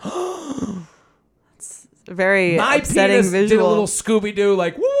penis. Very My upsetting penis visual. did a little Scooby-Doo,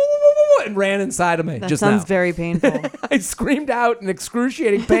 like, woo, woo, woo, woo, woo, and ran inside of me. That just sounds now. very painful. I screamed out in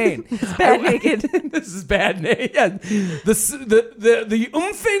excruciating pain. It's bad naked. This is bad naked. Yeah. The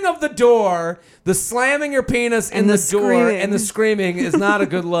oomping of the door, the slamming your penis in the door, screaming. and the screaming is not a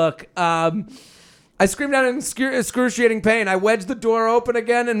good look. I screamed out in excruciating pain. I wedged the door open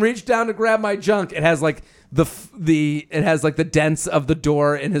again and reached down to grab my junk. It has like the dents of the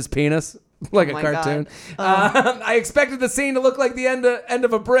door in his penis. Like a cartoon. I expected the scene to look like the end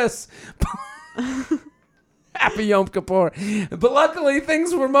of a bris. Happy Yom Kippur. But luckily,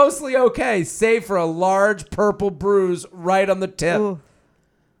 things were mostly okay, save for a large purple bruise right on the tip. Ooh.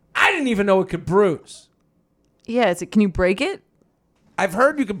 I didn't even know it could bruise. Yeah, can you break it? I've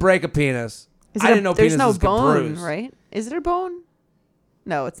heard you could break a penis. I didn't know there's penises no could bone, bruise. right? Is it a bone?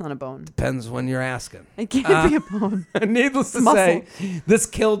 No, it's not a bone. Depends when you're asking. It can't be a bone. Needless to Muscle. say, this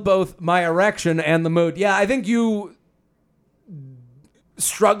killed both my erection and the mood. Yeah, I think you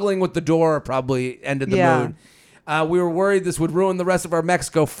struggling with the door probably ended the mood. We were worried this would ruin the rest of our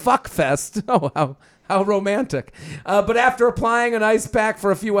Mexico fuck fest. Oh, how romantic. But after applying an ice pack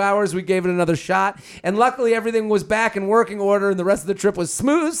for a few hours, we gave it another shot. And luckily, everything was back in working order, and the rest of the trip was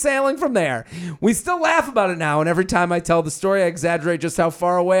smooth sailing from there. We still laugh about it now, and every time I tell the story, I exaggerate just how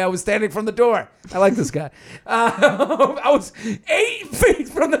far away I was standing from the door. I like this guy. I was 8 feet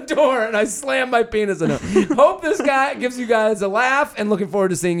from the door, and I slammed my penis in it. Hope this guy gives you guys a laugh, and looking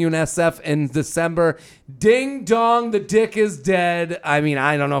forward to seeing you in SF in December. Ding dong, the dick is dead. I mean,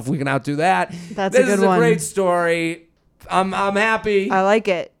 I don't know if we can outdo that. That's a good one. This is a great story. I'm happy. I like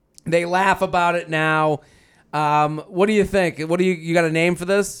it. They laugh about it now. What do you think? What do you got a name for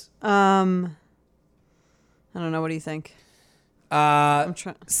this? I don't know. What do you think? I'm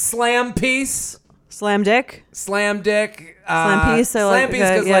trying. Slam piece. Slam dick. Slam dick. Slam piece. I like slam piece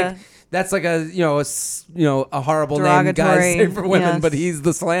because yeah. like that's like a horrible name guys Derogatory, say for women, yes. but he's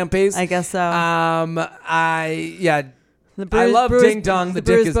the slam piece. I guess so. I The love ding dong. The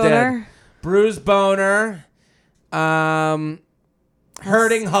dick bruise is boner. dead. Bruise boner. Hurting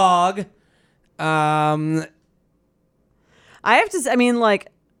hog. I have to. I mean,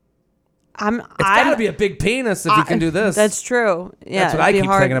 like, It's got to be a big penis if you can do this. That's true. Yeah, That's what it'd I be keep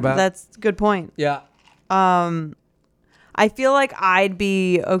hard. thinking about. That's a good point. Yeah. I feel like I'd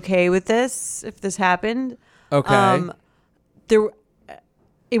be okay with this if this happened. Okay.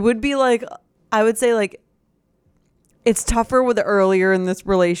 It would be like, I would say like, it's tougher with earlier in this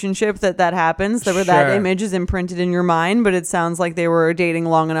relationship that happens. That Sure. image is imprinted in your mind, but it sounds like they were dating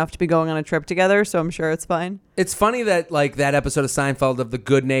long enough to be going on a trip together. So I'm sure it's fine. It's funny that like that episode of Seinfeld of the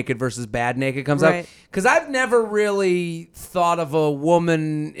good naked versus bad naked comes up Right. because I've never really thought of a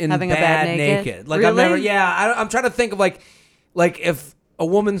woman in Having a bad bad naked? Like I've never. Really? Yeah, I'm trying to think of like if a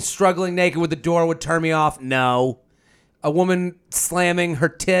woman struggling naked with the door would turn me off. No. A woman slamming her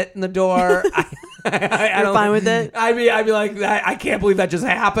tit in the door. I You're fine with it? I'd be like, I can't believe that just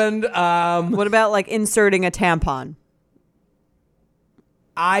happened. What about like inserting a tampon?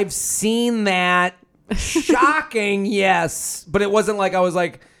 I've seen that. Shocking, yes. But it wasn't like I was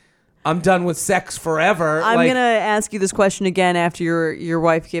like, I'm done with sex forever. I'm like, gonna ask you this question again after your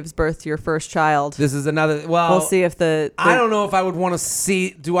wife gives birth to your first child. This is another. Well, We'll see if the I don't know if I would want to see.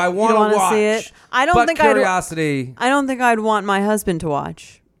 Do I want to wanna watch? see it? I don't but think curiosity. I don't think I'd want my husband to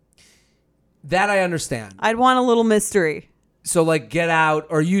watch. That I understand. I'd want a little mystery. So like get out,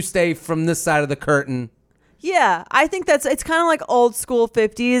 or you stay from this side of the curtain. Yeah, I think it's kind of like old school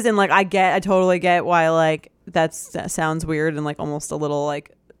 50s, and like I totally get why like that sounds weird and like almost a little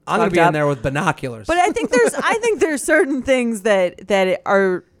like I'm gonna be in there with binoculars. But I think there's certain things that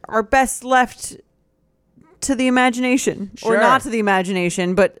are best left to the imagination, or not to the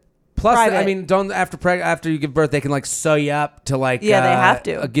imagination, but plus private. I mean, don't after you give birth they can like sew you up to like they have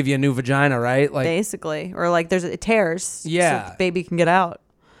to give you a new vagina, right? Like basically, or like it tears, so the baby can get out.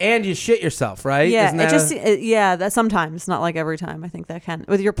 And you shit yourself, right? Yeah, that sometimes, not like every time. I think that can.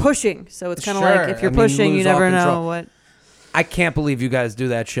 With you're pushing, so it's kind of like if you're pushing, you never know what. I can't believe you guys do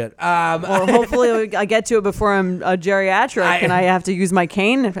that shit. Well, hopefully I get to it before I'm a geriatric and I have to use my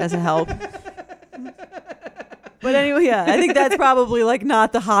cane as a help. But anyway, yeah, I think that's probably like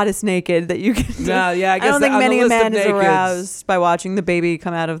not the hottest naked that you can do. No, yeah, I guess I don't think many a man is nakeds, aroused by watching the baby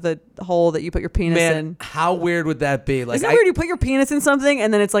come out of the hole that you put your penis in. How weird would that be? Like, isn't it weird you put your penis in something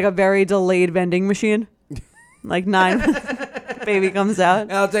and then it's like a very delayed vending machine? Like 9 baby comes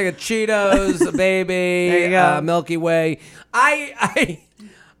out. I'll take a Cheetos, a baby, there you go. Milky Way. I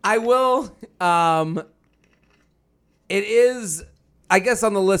will. It is, I guess,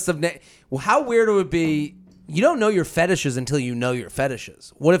 on the list of. Well, how weird it would be. You don't know your fetishes until you know your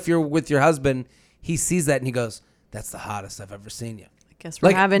fetishes. What if you're with your husband? He sees that and he goes, "That's the hottest I've ever seen you." I guess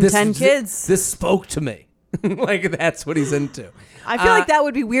we're having 10 kids. This spoke to me. Like that's what he's into. I feel like that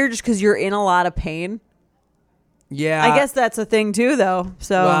would be weird just because you're in a lot of pain. Yeah, I guess that's a thing too, though.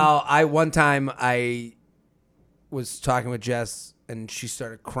 So well, one time I was talking with Jess and she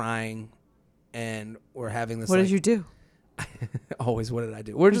started crying, and we're having this. What did you do? Always, what did I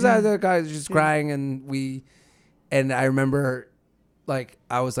do? We're just out there, guys, just crying, and I remember, like,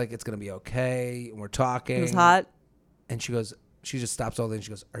 I was like, "It's gonna be okay," and we're talking. It was hot, and she just stops all day and she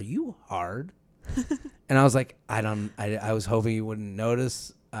goes, "Are you hard?" And I was like, I was hoping you wouldn't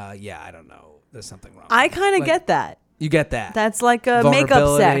notice. Yeah, I don't know. There's something wrong. I kind of get that. You get that. That's like a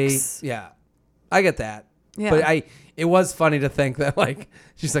makeup sex. Yeah, I get that. Yeah. But it was funny to think that like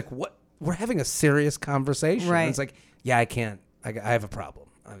she's like, what? We're having a serious conversation. Right. And it's like, yeah, I can't. I have a problem.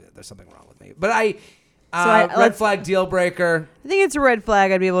 There's something wrong with me. But red flag, deal breaker. I think it's a red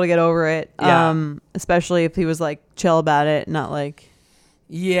flag. I'd be able to get over it. Yeah. Especially if he was like chill about it, not like.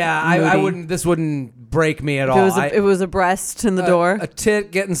 Yeah, I wouldn't. This wouldn't break me at all. It was a breast in the door, a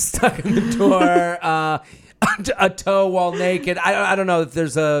tit getting stuck in the door, a toe while naked. I don't know if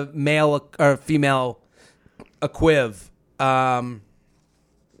there's a male or female equiv. A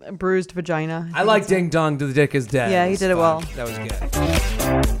bruised vagina. I like Ding Dong to the Dick is Dead. Yeah, he did it well. That was good.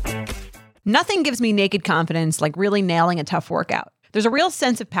 Nothing gives me naked confidence like really nailing a tough workout. There's a real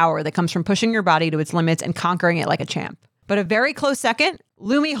sense of power that comes from pushing your body to its limits and conquering it like a champ. But a very close second,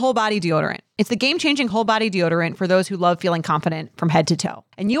 Lumi Whole Body Deodorant. It's the game-changing whole body deodorant for those who love feeling confident from head to toe.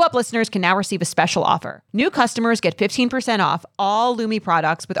 And you Up listeners can now receive a special offer. New customers get 15% off all Lumi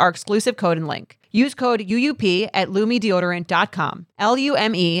products with our exclusive code and link. Use code UUP at LumiDeodorant.com.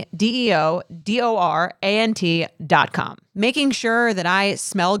 LumiDeodorant.com. Making sure that I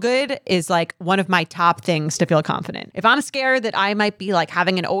smell good is like one of my top things to feel confident. If I'm scared that I might be like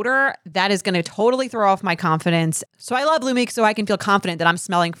having an odor, that is going to totally throw off my confidence. So I love Lumi so I can feel confident that I'm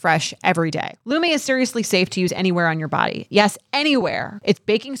smelling fresh every day. Lumi is seriously safe to use anywhere on your body. Yes, anywhere. It's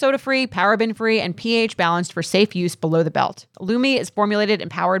baking soda free, paraben free, and pH balanced for safe use below the belt. Lumi is formulated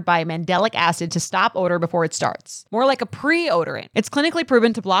and powered by mandelic acid to stop odor before it starts. More like a pre-odorant. It's clinically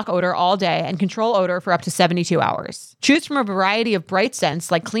proven to block odor all day and control odor for up to 72 hours. Choose from a variety of bright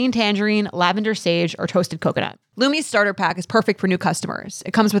scents like clean tangerine, lavender sage, or toasted coconut. Lumi's starter pack is perfect for new customers.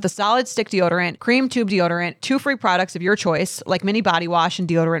 It comes with a solid stick deodorant, cream tube deodorant, 2 free products of your choice, like mini body wash and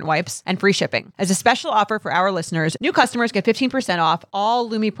deodorant wipes, and free shipping. As a special offer for our listeners, new customers get 15% off all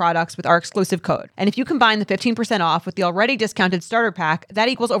Lumi products with our exclusive code. And if you combine the 15% off with the already discounted starter pack, that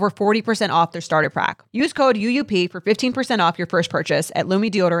equals over 40% off their starter pack. Use code UUP for 15% off your first purchase at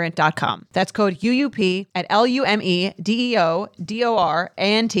LumiDeodorant.com. That's code UUP at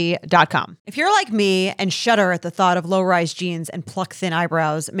LumiDeodorant.com. If you're like me and shudder at the thought of low-rise jeans and pluck-thin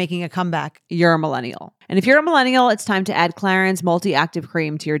eyebrows making a comeback, you're a millennial. And if you're a millennial, it's time to add Clarins Multi-Active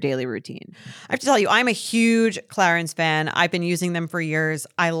Cream to your daily routine. I have to tell you, I'm a huge Clarins fan. I've been using them for years.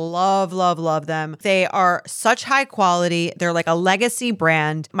 I love, love, love them. They are such high quality. They're like a legacy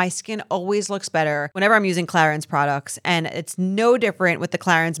brand. My skin always looks better whenever I'm using Clarins products, and it's no different with the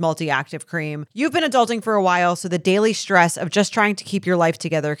Clarins Multi-Active Cream. You've been adulting for a while, so the daily stress of just trying to keep your life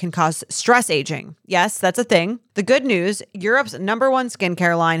together can cause stress aging. Yes, that's a thing. The good news, Europe's #1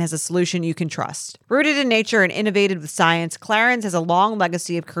 skincare line has a solution you can trust. Rooted in nature and innovated with science, Clarins has a long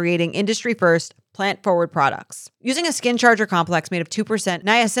legacy of creating industry-first, plant-forward products. Using a skin charger complex made of 2%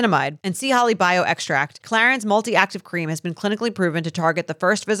 niacinamide and sea holly bio extract, Clarins Multi-Active Cream has been clinically proven to target the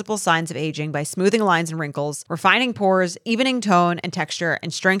first visible signs of aging by smoothing lines and wrinkles, refining pores, evening tone and texture,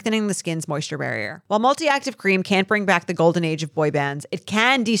 and strengthening the skin's moisture barrier. While Multi-Active Cream can't bring back the golden age of boy bands, it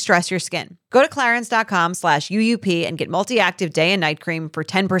can de-stress your skin. Go to clarins.com/UUP and get Multi-Active Day and Night Cream for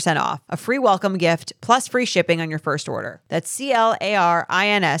 10% off, a free welcome gift, plus free shipping on your first order. That's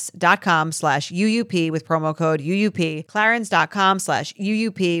CLARINS.com/UUP with promo code UUP,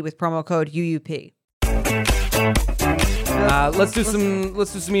 clarins.com/UUP with promo code UUP. Let's do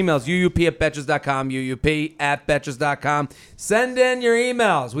some emails. UUP@betches.com, UUP@betches.com. Send in your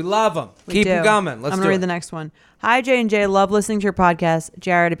emails. We love them. Keep them coming. I'm going to read the next one. Hi, J&J. Love listening to your podcast.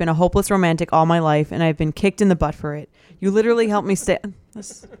 Jared, I've been a hopeless romantic all my life, and I've been kicked in the butt for it. You literally helped me stay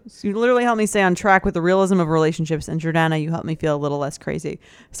on track with the realism of relationships, and Jordana, you helped me feel a little less crazy.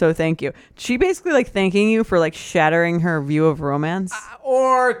 So thank you. She basically like thanking you for like shattering her view of romance.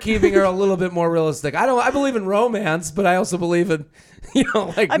 Or keeping her a little bit more realistic. I believe in romance, but I also believe in,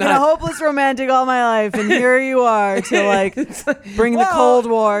 I've been a hopeless romantic all my life, and here you are to like bring the Cold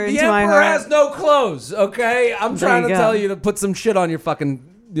War into my heart. The emperor has no clothes, okay? I'm trying to tell you to put some shit on your fucking,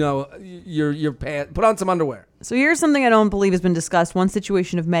 your pants. Put on some underwear. So here's something I don't believe has been discussed, one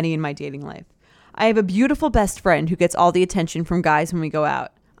situation of many in my dating life. I have a beautiful best friend who gets all the attention from guys when we go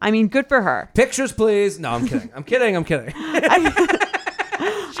out. I mean, good for her. Pictures, please. No, I'm kidding. I'm kidding.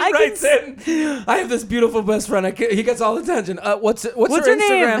 She writes in, I have this beautiful best friend. He gets all the attention. What's her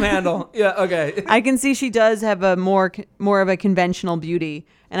Instagram handle? Yeah, okay. I can see she does have a more of a conventional beauty.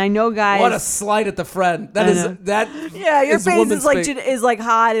 And I know guys. What a slight at the friend. Yeah, your face is like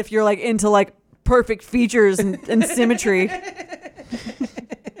hot if you're like into like perfect features and symmetry.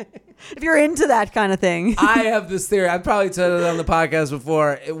 If you're into that kind of thing. I have this theory. I've probably said it on the podcast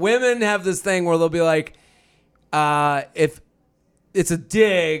before. Women have this thing where they'll be like, if it's a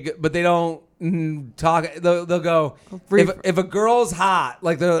dig, but they don't talk. They'll go, if a girl's hot,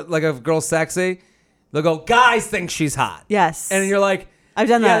 like if a girl's sexy, they'll go, guys think she's hot. Yes. And you're like, I've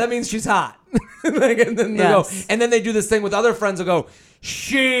done that. Yeah, that means she's hot. And then they go, and then they do this thing with other friends. They'll go,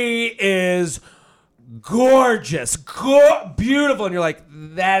 she is gorgeous, beautiful, and you're like,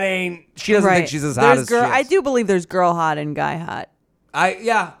 she doesn't think she's as hot as she is. I do believe there's girl hot and guy hot.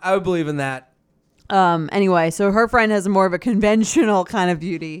 I would believe in that. Anyway, so her friend has more of a conventional kind of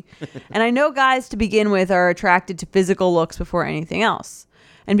beauty. And I know guys to begin with are attracted to physical looks before anything else.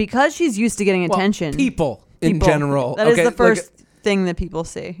 And because she's used to getting attention. People in general. That is the first thing that people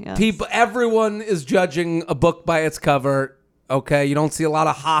see. Yes. Everyone is judging a book by its cover. Okay, you don't see a lot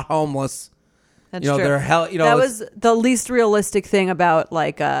of hot homeless. That's true. That was the least realistic thing about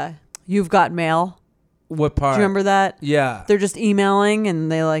like You've Got Mail. What part? Do you remember that? Yeah. They're just emailing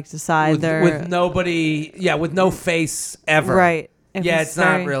and they like decide with nobody. Yeah, with no face ever. Right. It's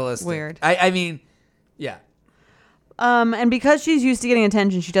not realistic. Weird. I mean, yeah. And because she's used to getting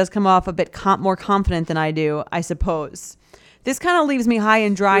attention, she does come off a bit more confident than I do, I suppose. This kind of leaves me high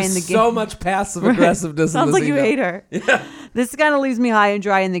and dry in the game. So much passive aggressiveness. Sounds like you hate her. Yeah. This kind of leaves me high and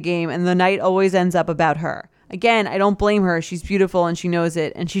dry in the game, and the night always ends up about her. Again, I don't blame her. She's beautiful and she knows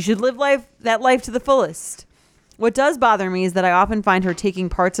it, and she should live that life to the fullest. What does bother me is that I often find her taking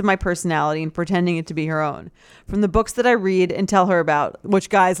parts of my personality and pretending it to be her own. From the books that I read and tell her about,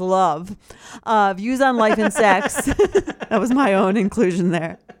 which guys love, views on life and sex. That was my own inclusion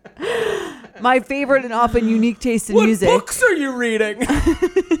there. My favorite and often unique taste in music. What books are you reading?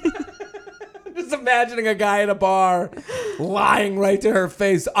 Just imagining a guy in a bar lying right to her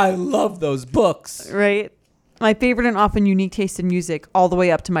face. I love those books. Right. My favorite and often unique taste in music, all the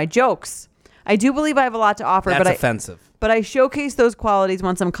way up to my jokes. I do believe I have a lot to offer. That's offensive. But I showcase those qualities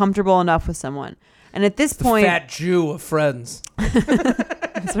once I'm comfortable enough with someone. And at this point... fat Jew of friends.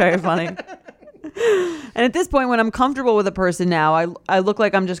 It's very funny. And at this point, when I'm comfortable with a person now, I look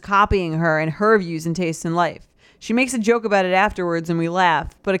like I'm just copying her and her views and tastes in life. She makes a joke about it afterwards and we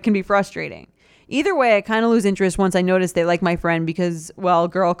laugh, but it can be frustrating. Either way, I kind of lose interest once I notice they like my friend because, well,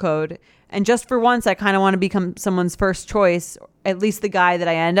 girl code. And just for once, I kind of want to become someone's first choice, at least the guy that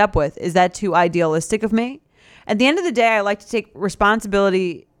I end up with. Is that too idealistic of me? At the end of the day, I like to take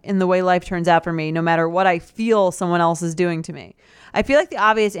responsibility in the way life turns out for me, no matter what I feel someone else is doing to me. I feel like the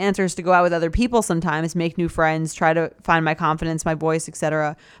obvious answer is to go out with other people sometimes, make new friends, try to find my confidence, my voice,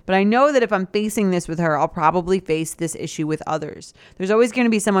 etc. But I know that if I'm facing this with her, I'll probably face this issue with others. There's always going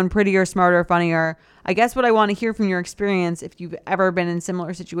to be someone prettier, smarter, funnier. I guess what I want to hear from your experience, if you've ever been in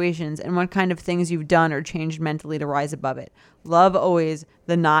similar situations, and what kind of things you've done or changed mentally to rise above it. Love always,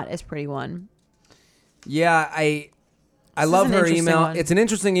 the not as pretty one. Yeah, I love an her interesting email. one. It's an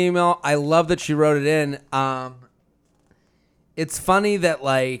interesting email. I love that she wrote it in. It's funny that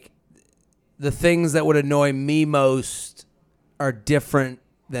like the things that would annoy me most are different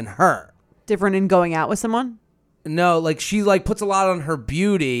than her. Different in going out with someone? No, like she like puts a lot on her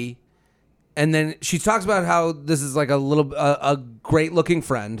beauty, and then she talks about how this is like a great looking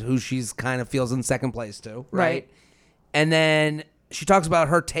friend who she's kind of feels in second place to, right? And then she talks about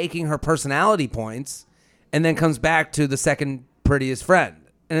her taking her personality points, and then comes back to the second prettiest friend,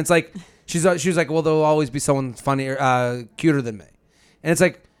 and it's like she was like, well, there'll always be someone funnier, cuter than me, and it's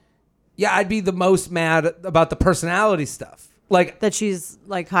like, yeah, I'd be the most mad about the personality stuff. Like that she's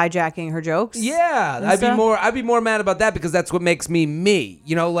like hijacking her jokes. Yeah, I'd be more mad about that because that's what makes me me.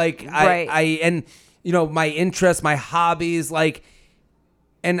 You know, like right. I and you know my interests, my hobbies, like,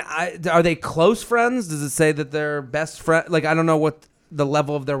 and are they close friends? Does it say that they're best friend? Like I don't know what the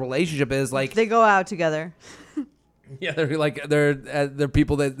level of their relationship is. Like they go out together. Yeah, they're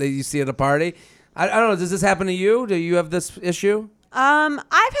people that you see at a party. I don't know. Does this happen to you? Do you have this issue? I've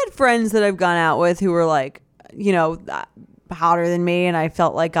had friends that I've gone out with who were like, you know, hotter than me, and I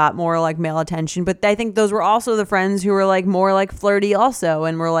felt like got more like male attention. But I think those were also the friends who were like more like flirty also,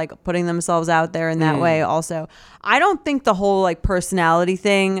 and were like putting themselves out there in that way also. I don't think the whole like personality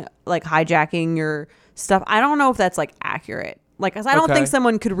thing, like hijacking your stuff, I don't know if that's like accurate. Like, 'cause I don't think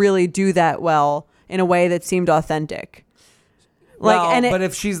someone could really do that well in a way that seemed authentic. Like, but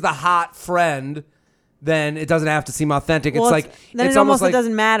if she's the hot friend, then it doesn't have to seem authentic. Well, it's like then it's it almost like, it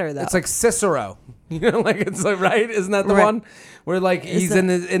doesn't matter though. It's like Cicero, you know, like it's like right. Isn't that the one where like he's in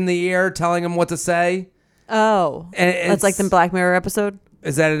the ear telling him what to say? Oh, and that's like the Black Mirror episode.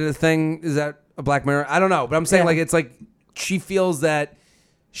 Is that a thing? Is that a Black Mirror? I don't know, but I'm saying like it's like she feels that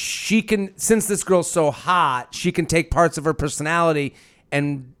she can, since this girl's so hot, she can take parts of her personality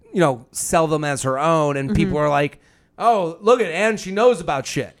and sell them as her own, and people are like, oh, look at Anne, she knows about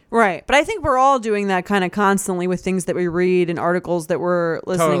shit. Right. But I think we're all doing that kind of constantly with things that we read and articles that we're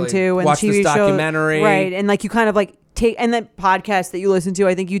listening to and watch TV this shows. documentary. Right. And like you kind of like take, and that podcast that you listen to,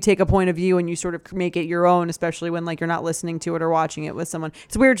 I think you take a point of view and you sort of make it your own, especially when like you're not listening to it or watching it with someone.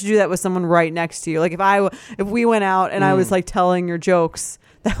 It's weird to do that with someone right next to you. Like if we went out and I was like telling your jokes,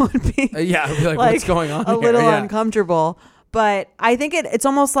 that would be I'd be like what's going on a little uncomfortable. But I think it's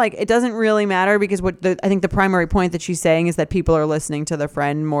almost like it doesn't really matter, because I think the primary point that she's saying is that people are listening to the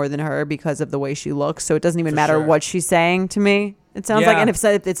friend more than her because of the way she looks. So it doesn't even matter what she's saying to me. It sounds like, and if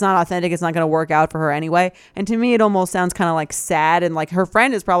it's not authentic, it's not going to work out for her anyway. And to me, it almost sounds kind of like sad, and like her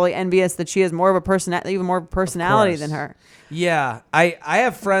friend is probably envious that she has more of a even more personality than her. Yeah, I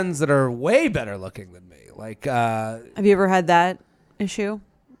have friends that are way better looking than me. Like, have you ever had that issue?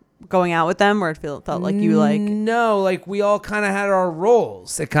 Going out with them, where it felt like you like... No, like we all kind of had our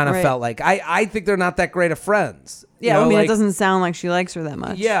roles. It kind of felt like I think they're not that great of friends. Yeah, I mean, it doesn't sound like she likes her that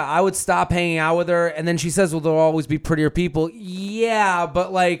much. Yeah, I would stop hanging out with her, and then she says, well, there'll always be prettier people. Yeah,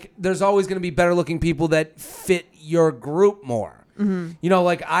 but like there's always going to be better looking people that fit your group more. Mm-hmm.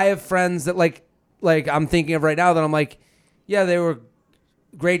 Like I have friends that like I'm thinking of right now that I'm like, yeah, they were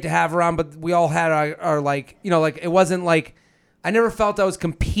great to have around, but we all had our like, like it wasn't like, I never felt I was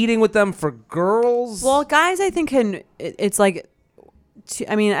competing with them for girls. Well, guys, I think it's like,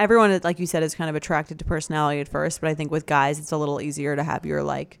 I mean, everyone, like you said, is kind of attracted to personality at first, but I think with guys, it's a little easier to have your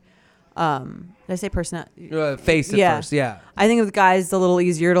like, did I say personality? Face at first, yeah. I think with guys, it's a little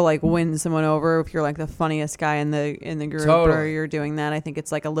easier to like win someone over if you're like the funniest guy in the group, or you're doing that. I think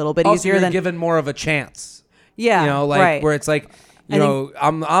it's like a little bit easier than given more of a chance. Yeah, where it's like,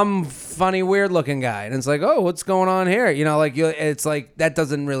 I'm funny, weird looking guy, and it's like, oh, what's going on here? It's like that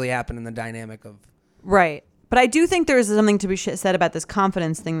doesn't really happen in the dynamic of right. But I do think there's something to be said about this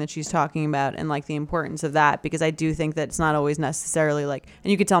confidence thing that she's talking about, and like the importance of that, because I do think that it's not always necessarily like,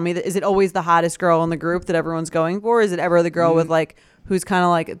 and you could tell me that, is it always the hottest girl in the group that everyone's going for? Is it ever the girl with like who's kind of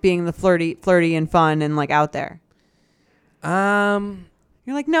like being the flirty and fun and like out there?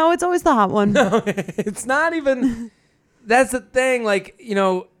 You're like, no, it's always the hot one. No, it's not even. That's the thing. Like,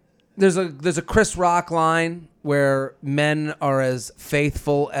 there's a Chris Rock line where men are as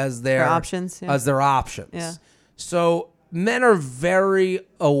faithful as their options. Yeah. As their options. Yeah. So men are very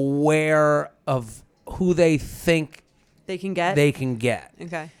aware of who they think they can get.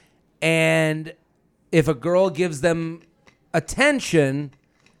 Okay. And if a girl gives them attention,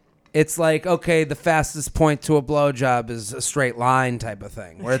 it's like, okay, the fastest point to a blowjob is a straight line type of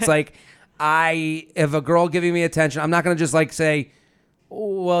thing. Where it's like, if a girl giving me attention, I'm not going to just like say,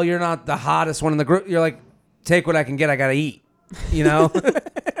 well, you're not the hottest one in the group. You're like, take what I can get. I got to eat, and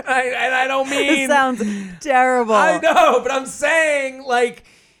I don't mean... It sounds terrible. I know, but I'm saying like,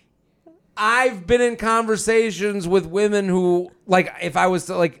 I've been in conversations with women who, like, if I was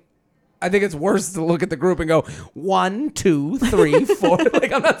to, like, I think it's worse to look at the group and go 1, 2, 3, 4.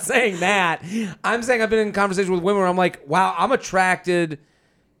 Like, I'm not saying that. I'm saying I've been in conversation with women where I'm like, wow, I'm attracted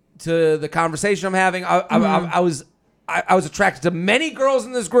to the conversation I'm having. I was attracted to many girls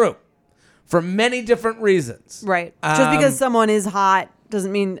in this group for many different reasons. Right. Just because someone is hot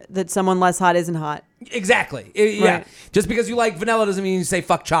doesn't mean that someone less hot isn't hot. Exactly. Yeah. Right. Just because you like vanilla doesn't mean you say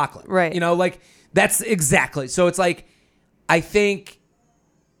fuck chocolate. Right. You know, like, that's exactly. So it's like, I think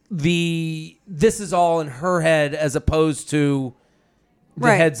this is all in her head as opposed to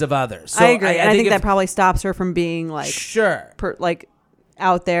the heads of others. So I agree. I think if, that probably stops her from being like sure, like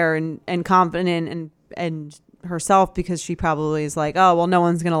out there and confident and herself, because she probably is like, oh well, no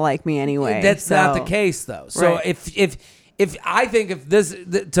one's gonna like me anyway. That's not the case though. So Right. if I think if this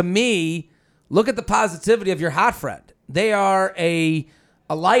to me, look at the positivity of your hot friend. They are a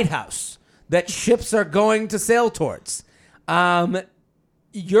lighthouse that ships are going to sail towards.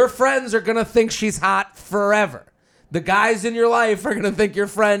 Your friends are going to think she's hot forever. The guys in your life are going to think your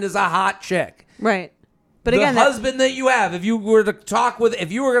friend is a hot chick. Right. But the again, husband that you have, if you were to talk with,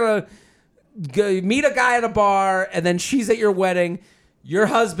 if you were going to meet a guy at a bar and then she's at your wedding, your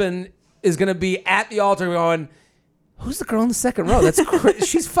husband is going to be at the altar going, who's the girl in the second row? That's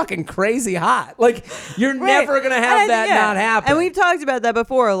she's fucking crazy hot. Like, you're never going to have that not happen. And we've talked about that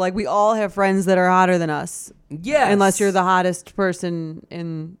before. Like, we all have friends that are hotter than us. Yes. Unless you're the hottest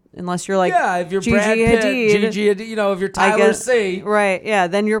person unless you're like, yeah, if you're Gigi Brad Pitt, Hadid, Gigi, you know, if you're Tyler C. Right, yeah,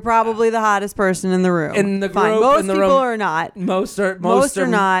 then you're probably the hottest person in the room. In the group, Fine. Most in the people room, are not. Most are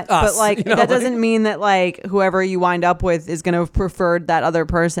not. Us, but like, you know, that doesn't mean that like whoever you wind up with is going to have preferred that other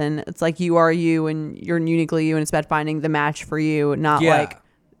person. It's like you are you, and you're uniquely you, and it's about finding the match for you, not like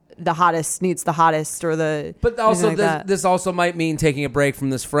the hottest needs the hottest or the. But also, like this also might mean taking a break from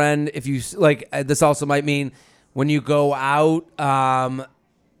this friend. If you like, this also might mean when you go out,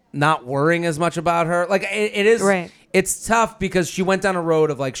 not worrying as much about her. Like, it is. Right. It's tough because she went down a road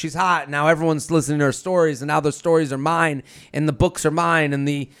of like, she's hot. Now everyone's listening to her stories, and now the stories are mine, and the books are mine, and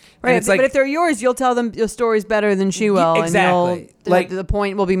the right. and it's like, but if they're yours, you'll tell them your stories better than she will. Exactly. And like the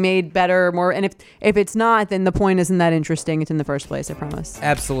point will be made better, more. And if it's not, then the point isn't that interesting. It's in the first place. I promise.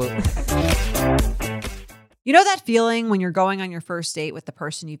 Absolutely. You know that feeling when you're going on your first date with the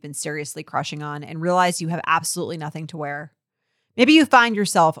person you've been seriously crushing on and realize you have absolutely nothing to wear? Maybe you find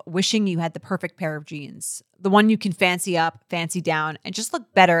yourself wishing you had the perfect pair of jeans, the one you can fancy up, fancy down, and just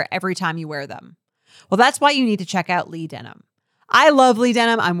look better every time you wear them. Well, that's why you need to check out Lee Denim. I love Lee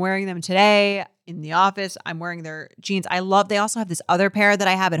Denim. I'm wearing them today in the office. I'm wearing their jeans. They also have this other pair that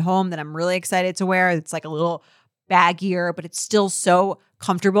I have at home that I'm really excited to wear. It's like a little baggier, but it's still so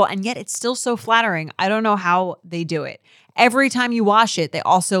comfortable, and yet it's still so flattering. I don't know how they do it. Every time you wash it, they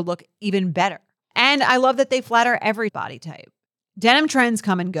also look even better. And I love that they flatter every body type. Denim trends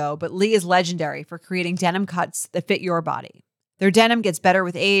come and go, but Lee is legendary for creating denim cuts that fit your body. Their denim gets better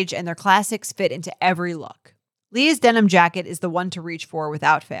with age, and their classics fit into every look. Lee's denim jacket is the one to reach for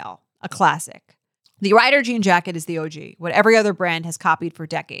without fail, a classic. The Rider jean jacket is the OG, what every other brand has copied for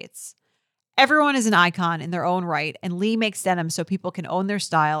decades. Everyone is an icon in their own right, and Lee makes denim so people can own their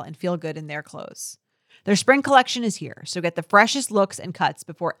style and feel good in their clothes. Their spring collection is here, so get the freshest looks and cuts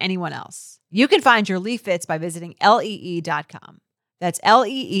before anyone else. You can find your Lee fits by visiting lee.com. That's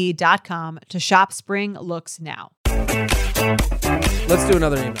lee.com to shop spring looks now. Let's do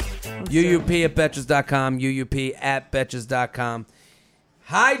another email. UUP@betches.com, UUP@betches.com.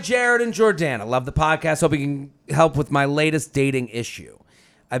 Hi, Jared and Jordana. Love the podcast. Hope you can help with my latest dating issue.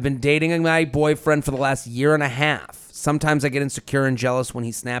 I've been dating my boyfriend for the last year and a half. Sometimes I get insecure and jealous when he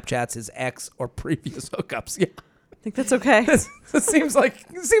Snapchats his ex or previous hookups. Yeah, I think that's okay. it seems like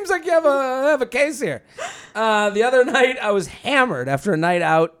you have a case here. The other night I was hammered after a night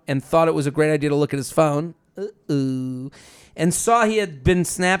out and thought it was a great idea to look at his phone. And saw he had been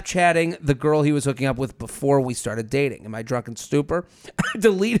Snapchatting the girl he was hooking up with before we started dating. In my drunken stupor, I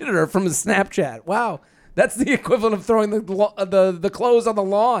deleted her from his Snapchat. Wow. That's the equivalent of throwing the clothes on the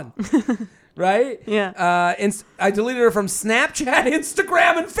lawn, right? Yeah. I deleted her from Snapchat,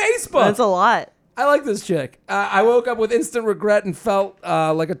 Instagram, and Facebook. That's a lot. I like this chick. I woke up with instant regret and felt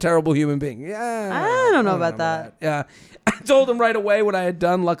like a terrible human being. Yeah. I don't know about that. Yeah. I told him right away what I had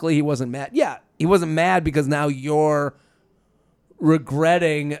done. Luckily, he wasn't mad. Yeah, he wasn't mad because now you're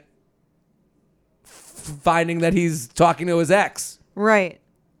regretting finding that he's talking to his ex. Right.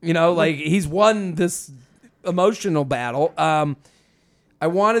 You know, like he's won this emotional battle. I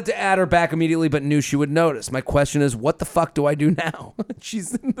wanted to add her back immediately, but knew she would notice. My question is, what the fuck do I do now?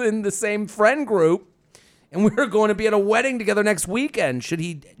 She's in the same friend group. and we're going to be at a wedding together next weekend. Should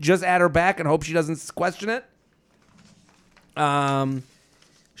he just add her back and hope she doesn't question it?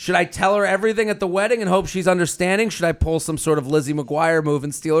 Should I tell her everything at the wedding and hope she's understanding? Should I pull some sort of Lizzie McGuire move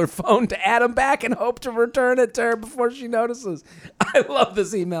and steal her phone to add him back and hope to return it to her before she notices? I love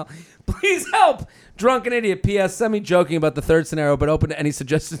this email. Please help. Drunken idiot. P.S. Semi joking about the third scenario, but open to any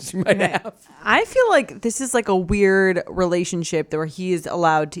suggestions you might have. I feel like this is like a weird relationship where he is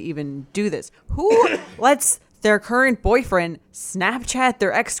allowed to even do this. Who lets their current boyfriend Snapchat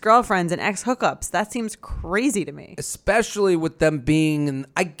their ex-girlfriends and ex-hookups? That seems crazy to me. Especially with them being,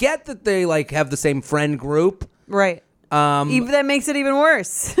 I get that they like have the same friend group. Right. Even that makes it even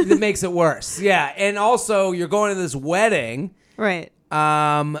worse. It makes it worse. Yeah. And also you're going to this wedding. Right.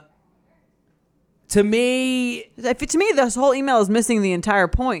 To me, this whole email is missing the entire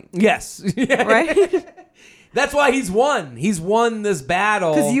point. yes. Right? That's why he's won. He's won this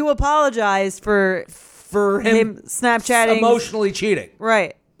battle. Because you apologized for him Snapchatting. Emotionally cheating.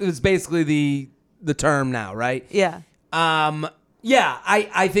 Right. It's basically the term now, right? Yeah. Yeah,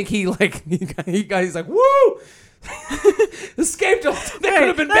 I think he like he's like, woo! The scapegoat. That could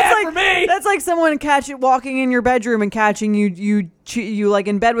have been bad for me. That's like someone walking in your bedroom and catching you like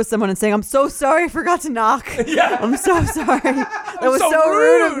in bed with someone and saying, "I'm so sorry, I forgot to knock." Yeah. I'm so sorry. That was so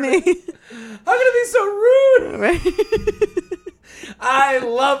rude of me. How could it be so rude? Right? I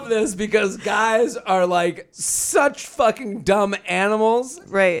love this because guys are like such fucking dumb animals.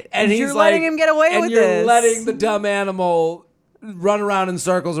 Right. And you're letting him get away with this. And you're letting the dumb animal run around in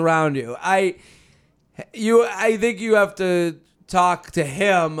circles around you. I think you have to talk to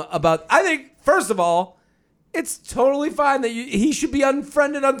him about. I think first of all, it's totally fine that he should be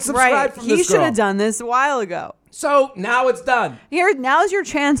unfriended, unsubscribed from this girl. He should have done this a while ago. So now it's done. Now's your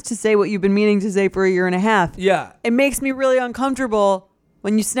chance to say what you've been meaning to say for a year and a half. Yeah. It makes me really uncomfortable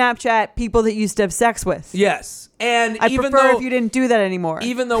when you Snapchat people that you used to have sex with. Yes. And I'd prefer if you didn't do that anymore.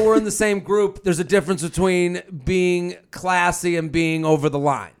 Even though we're in the same group, there's a difference between being classy and being over the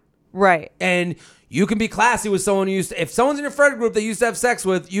line. Right. And you can be classy with someone if someone's in your friend group that you used to have sex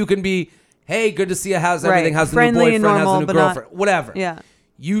with, you can be, hey, good to see you. How's everything? How's the new boyfriend? How's the new girlfriend? Whatever. Yeah.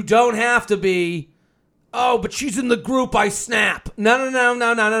 You don't have to be, oh, but she's in the group, I snap.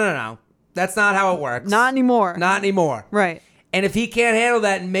 No. That's not how it works. Not anymore. Not anymore. Right. And if he can't handle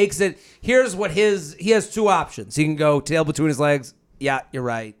that and makes it, here's what he has two options. He can go tail between his legs. Yeah, you're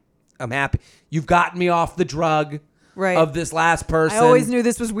right. I'm happy. You've gotten me off the drug. Right. Of this last person. I always knew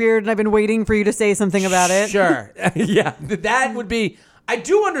this was weird, and I've been waiting for you to say something about it. Sure. Yeah. That would be... I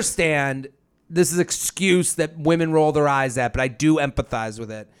do understand this is an excuse that women roll their eyes at, but I do empathize with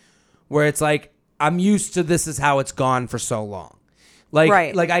it. Where it's like, I'm used to this is how it's gone for so long.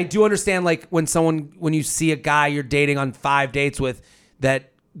 Like, like I do understand, like, when you see a guy you're dating on 5 dates with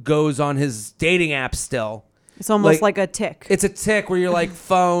that goes on his dating app still. It's almost like a tick. It's a tick where you're like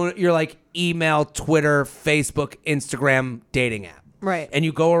you're like email, Twitter, Facebook, Instagram dating app. Right. And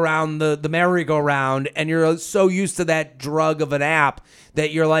you go around the merry-go-round and you're so used to that drug of an app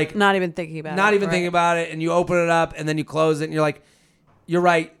that you're like... Not even thinking about it. Not even thinking about it. And you open it up and then you close it and you're like, you're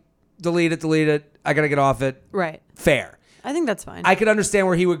right. Delete it. I got to get off it. Right. Fair. I think that's fine. I could understand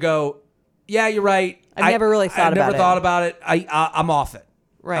where he would go, yeah, you're right. I've never really thought about it. I never thought about it. I'm off it.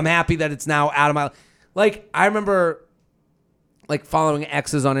 Right. I'm happy that it's now out of my... Like, I remember, like, following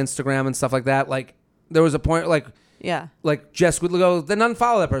exes on Instagram and stuff like that. Like, there was a point, like... Yeah. Like, Jess would go, then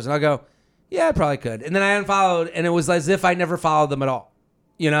unfollow that person. I'll go, yeah, I probably could. And then I unfollowed, and it was as if I never followed them at all.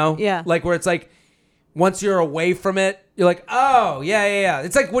 You know? Yeah. Like, where it's like, once you're away from it, you're like, oh, yeah.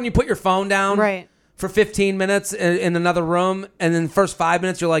 It's like when you put your phone down for 15 minutes in another room, and then the first 5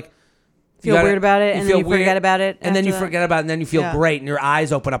 minutes, you're like, feel weird about it, and then you forget about it. And then you forget about it, and then you feel great, and your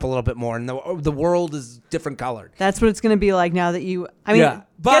eyes open up a little bit more, and the world is different colored. That's what it's going to be like now that you... I mean, yeah.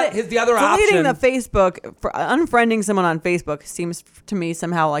 But the other deleting option... the Facebook, unfriending someone on Facebook seems to me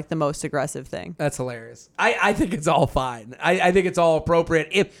somehow like the most aggressive thing. That's hilarious. I think it's all fine. I think it's all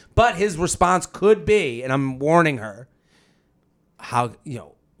appropriate. But his response could be, and I'm warning her,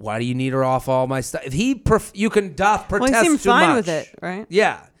 why do you need her off all my stuff? If he protest he seemed fine with it, right?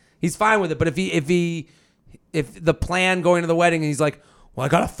 Yeah. He's fine with it, but if the plan going to the wedding, and he's like, well, I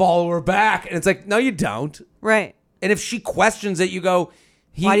gotta follow her back, and it's like, no, you don't. Right. And if she questions it, you go,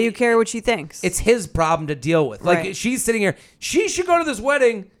 why do you care what she thinks? It's his problem to deal with. Like, she's sitting here, she should go to this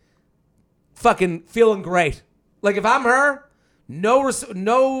wedding fucking feeling great. Like, if I'm her, no remorse,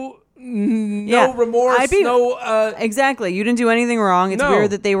 exactly. You didn't do anything wrong. It's weird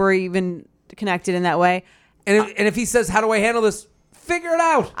that they were even connected in that way. And if he says, how do I handle this? Figure it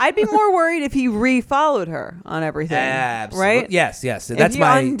out. I'd be more worried if he re-followed her on everything. Absolutely. Right? Yes. That's if you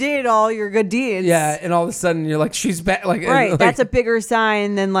undid all your good deeds. Yeah, and all of a sudden you're like, she's back. Like, right. Like, that's a bigger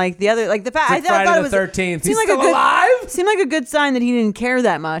sign than like the other. Like the fact. I Friday thought the it was 13th. He's like still alive. Seemed like a good sign that he didn't care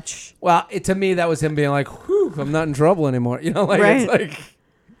that much. Well, to me, that was him being like, "Whew, I'm not in trouble anymore." You know, like Right. it's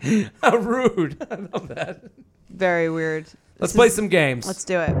like how rude. I love that. Very weird. Let's play some games. Let's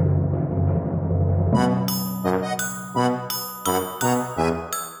do it.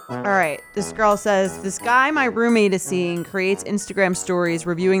 All right. This girl says, this guy my roommate is seeing creates Instagram stories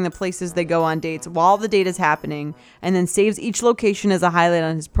reviewing the places they go on dates while the date is happening and then saves each location as a highlight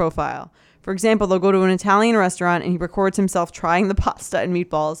on his profile. For example, they'll go to an Italian restaurant and he records himself trying the pasta and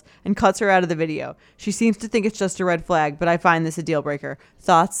meatballs and cuts her out of the video. She seems to think it's just a red flag, but I find this a deal breaker.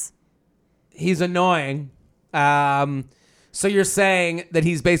 Thoughts? He's annoying. So you're saying that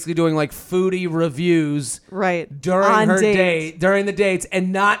he's basically doing like foodie reviews Right. during On her dates. date, during the dates,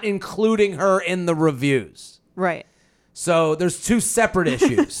 and not including her in the reviews. Right. So there's two separate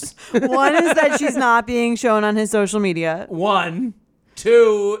issues. One is that she's not being shown on his social media. One.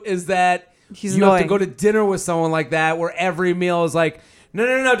 Two is that He's you have to annoying. go to dinner with someone like that where every meal is like,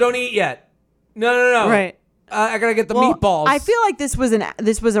 no, don't eat yet. No. Right. I gotta get the Well, meatballs. I feel like this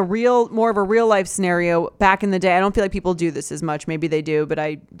was more of a real life scenario back in the day. I don't feel like people do this as much. Maybe they do, but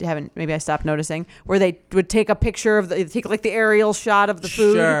I haven't. Maybe I stopped noticing where they would take a picture of take like the aerial shot of the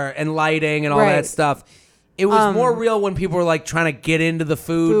food. Sure, and lighting and all Right. that stuff. It was more real when people were like trying to get into the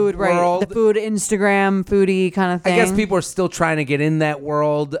food Right? world. The food Instagram foodie kind of thing. I guess people are still trying to get in that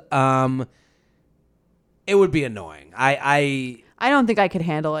world. It would be annoying. I don't think I could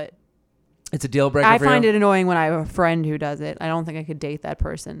handle it. it's a deal breaker. I for find you? it annoying when I have a friend who does it. I don't think I could date that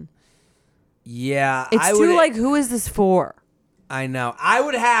person. Yeah, It's I too would, like, who is this for? I know. I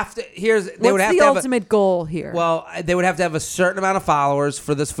would have to. They What's would have the to have ultimate goal here? Well, they would have to have a certain amount of followers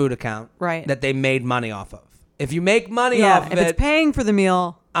for this food account, Right. That they made money off of. If you make money yeah, off of if it's it, paying for the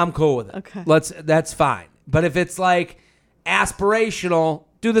meal. I'm cool with it. Okay. That's fine. But if it's like aspirational,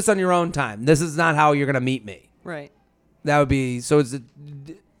 do this on your own time. This is not how you're gonna meet me. Right. That would be so. It's a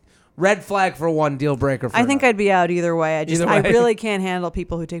red flag for one, deal breaker for I think another. I'd be out either way. Either I way. really can't handle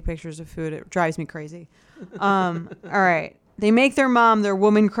people who take pictures of food. It drives me crazy. All right. They make their mom their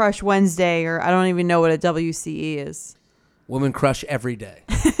Woman Crush Wednesday, or I don't even know what a WCE is. Woman crush every day.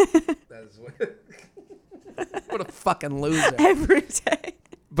 What a fucking loser. Every day.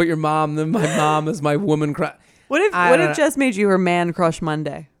 But your mom, then my mom is my woman crush. What if Jess made you her Man Crush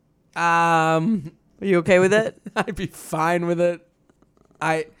Monday? Are you okay with it? I'd be fine with it.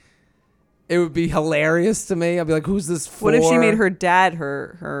 It would be hilarious to me. I'd be like, "Who's this for?" What if she made her dad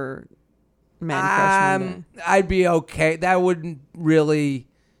her Man Crush Monday? I'd be okay. That wouldn't really.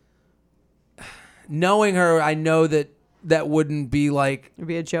 Knowing her, I know that wouldn't be like. It'd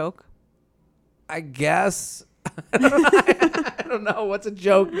be a joke. I guess. I don't know what's a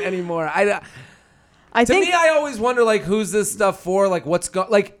joke anymore. To me, I always wonder like who's this stuff for? Like what's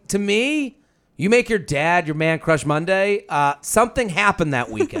like to me. You make your dad your Man Crush Monday. Something happened that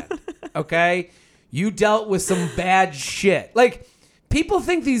weekend. Okay, you dealt with some bad shit. Like people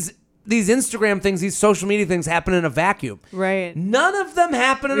think these Instagram things, these social media things happen in a vacuum. Right. None of them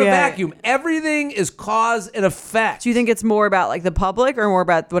happen in a vacuum. Everything is cause and effect. Do you think it's more about like the public or more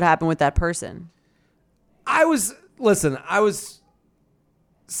about what happened with that person?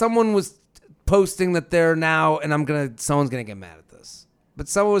 Someone was posting that they're now, and someone's gonna get mad at this, but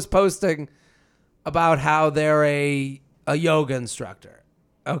someone was posting about how they're a yoga instructor.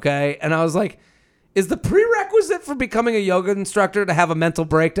 Okay. And I was like, is the prerequisite for becoming a yoga instructor to have a mental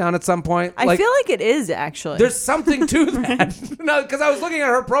breakdown at some point? I feel like it is actually. There's something to that. No, because I was looking at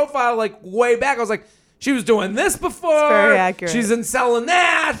her profile like way back. I was like, she was doing this before. It's very accurate. She's in selling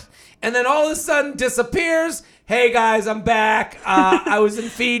that. And then all of a sudden disappears. Hey guys, I'm back. I was in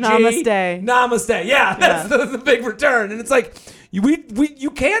Fiji. Namaste. Yeah, that's the big return. And it's like,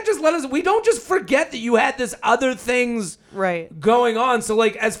 you can't just let us. We don't just forget that you had this other things going on. So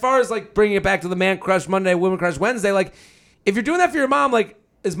like, as far as like bringing it back to the Man Crush Monday, Woman Crush Wednesday, like if you're doing that for your mom, like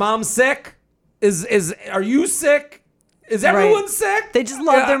is mom sick? Are you sick? Is everyone sick? They just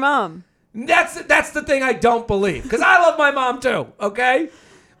love their mom. That's the thing I don't believe because I love my mom too. Okay.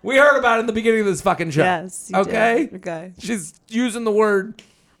 We heard about it in the beginning of this fucking show. Yes. Okay. Did. Okay. She's using the word.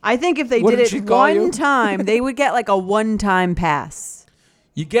 I think if they What did did she it call one you? time, they would get like a one-time pass.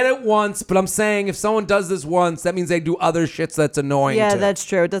 You get it once, but I'm saying if someone does this once, that means they do other shits that's annoying. Yeah, too. that's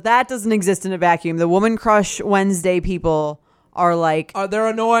true. That doesn't exist in a vacuum. The Woman Crush Wednesday people are like they're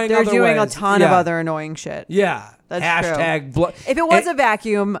annoying. They're other doing ways. a ton of other annoying shit. Yeah. That's Hashtag. If it was a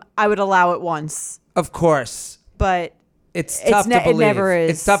vacuum, I would allow it once. Of course. But It's tough to believe. It never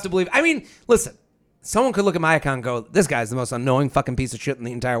is. It's tough to believe. I mean, listen, someone could look at my account and go, this guy's the most annoying fucking piece of shit in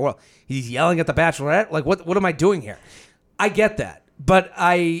the entire world. He's yelling at the Bachelorette. Like, what am I doing here? I get that. But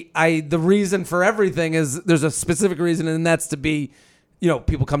the reason for everything is there's a specific reason, and that's to be,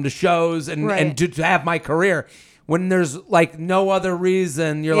 people come to shows and to have my career. When there's like no other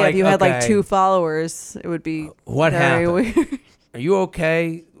reason, you're like, if you had like 2 followers, it would be what very happened? weird. Are you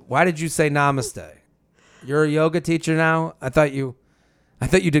okay? Why did you say namaste? You're a yoga teacher now? I thought you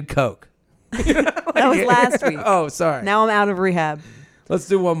did coke. That was last week. Oh, sorry. Now I'm out of rehab. Let's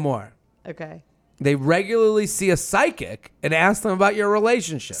do one more. Okay. They regularly see a psychic and ask them about your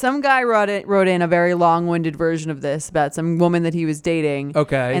relationship. Some guy wrote in a very long-winded version of this about some woman that he was dating.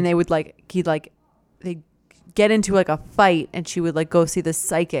 Okay. And they would they'd get into like a fight, and she would like go see the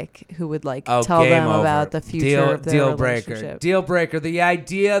psychic who would like tell them over. about the future of their breaker. relationship. Deal breaker. The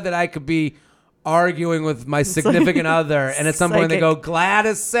idea that I could be arguing with my significant other, and at some point they go,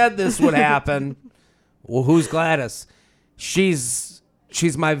 Gladys said this would happen. Well, who's Gladys? She's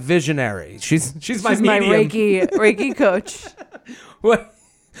my visionary. She's my medium. My Reiki coach. What?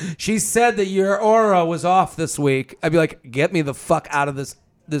 She said that your aura was off this week. I'd be like, get me the fuck out of this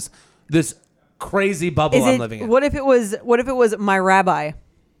crazy bubble I'm living in. What if it was my rabbi?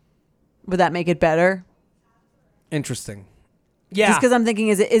 Would that make it better? Interesting. Yeah. Just because I'm thinking,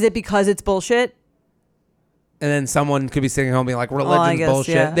 is it because it's bullshit? And then someone could be sitting at home being like, religion's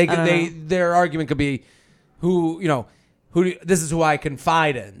bullshit. Yeah. Their argument could be, this is who I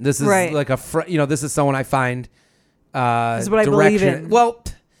confide in. This is like this is someone I find. This is what direction. I believe in. Well,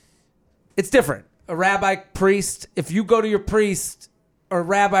 it's different. A rabbi, priest. If you go to your priest or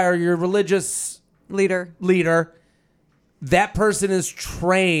rabbi or your religious leader, that person is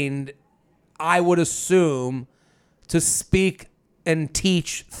trained, I would assume, to speak and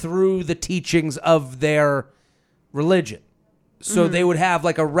teach through the teachings of their religion. So they would have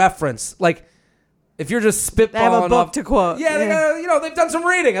like a reference. Like if you're just spitballing, they have a book to quote. Yeah, they've done some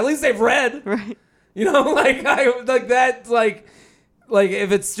reading. At least they've read. Right. Like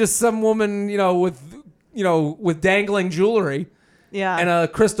if it's just some woman, with dangling jewelry. Yeah. And a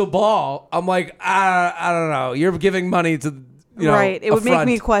crystal ball, I'm like, I don't know. You're giving money to, right. It would make front.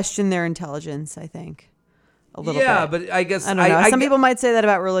 me question their intelligence, I think. A little bit. Yeah, but I guess I don't know. Some people might say that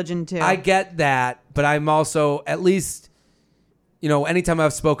about religion too. I get that, but I'm also, at least, anytime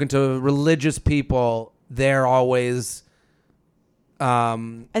I've spoken to religious people, they're always I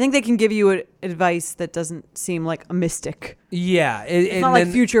think they can give you advice that doesn't seem like a mystic. Yeah. It's not like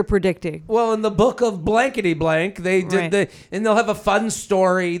future predicting. Well, in the book of blankety blank, they did and they'll have a fun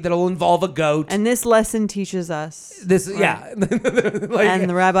story that'll involve a goat. And this lesson teaches us. Yeah. And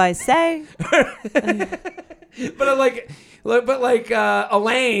the rabbis say. But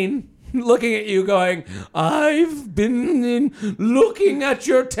Elaine looking at you going, I've been looking at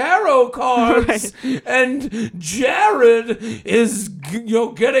your tarot cards and Jared is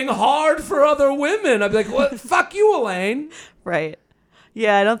getting hard for other women. I'd be like, what? Fuck you, Elaine. Right.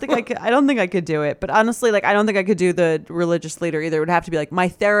 Yeah, I don't think I could do it. But honestly, I don't think I could do the religious leader either. It would have to be like my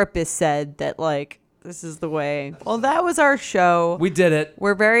therapist said that this is the way. Well, that was our show. We did it.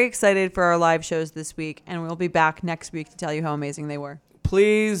 We're very excited for our live shows this week, and we'll be back next week to tell you how amazing they were.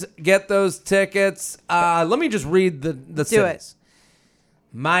 Please get those tickets. Let me just read the cities.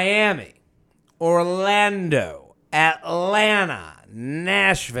 Miami, Orlando, Atlanta,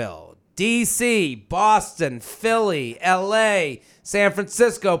 Nashville, D.C., Boston, Philly, L.A., San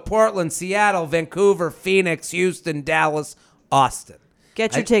Francisco, Portland, Seattle, Vancouver, Phoenix, Houston, Dallas, Austin.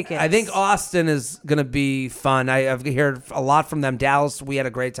 Get your tickets. I think Austin is going to be fun. I've heard a lot from them. Dallas, we had a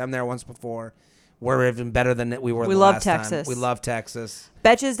great time there once before. We're even better than we were the last time. We love Texas.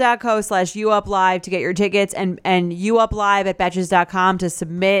 Betches.co/YouUpLive to get your tickets and YouUpLive at Betches.com to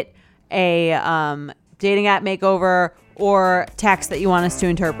submit a dating app makeover or text that you want us to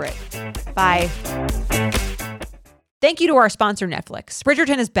interpret. Bye. Thank you to our sponsor, Netflix.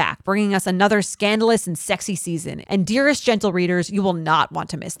 Bridgerton is back, bringing us another scandalous and sexy season. And dearest gentle readers, you will not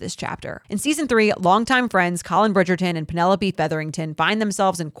want to miss this chapter. In season 3, longtime friends Colin Bridgerton and Penelope Featherington find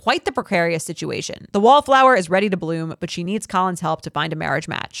themselves in quite the precarious situation. The wallflower is ready to bloom, but she needs Colin's help to find a marriage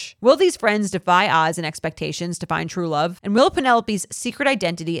match. Will these friends defy odds and expectations to find true love? And will Penelope's secret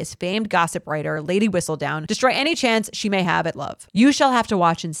identity as famed gossip writer Lady Whistledown destroy any chance she may have at love? You shall have to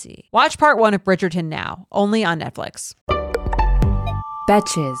watch and see. Watch part 1 of Bridgerton now, only on Netflix.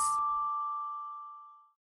 Betches.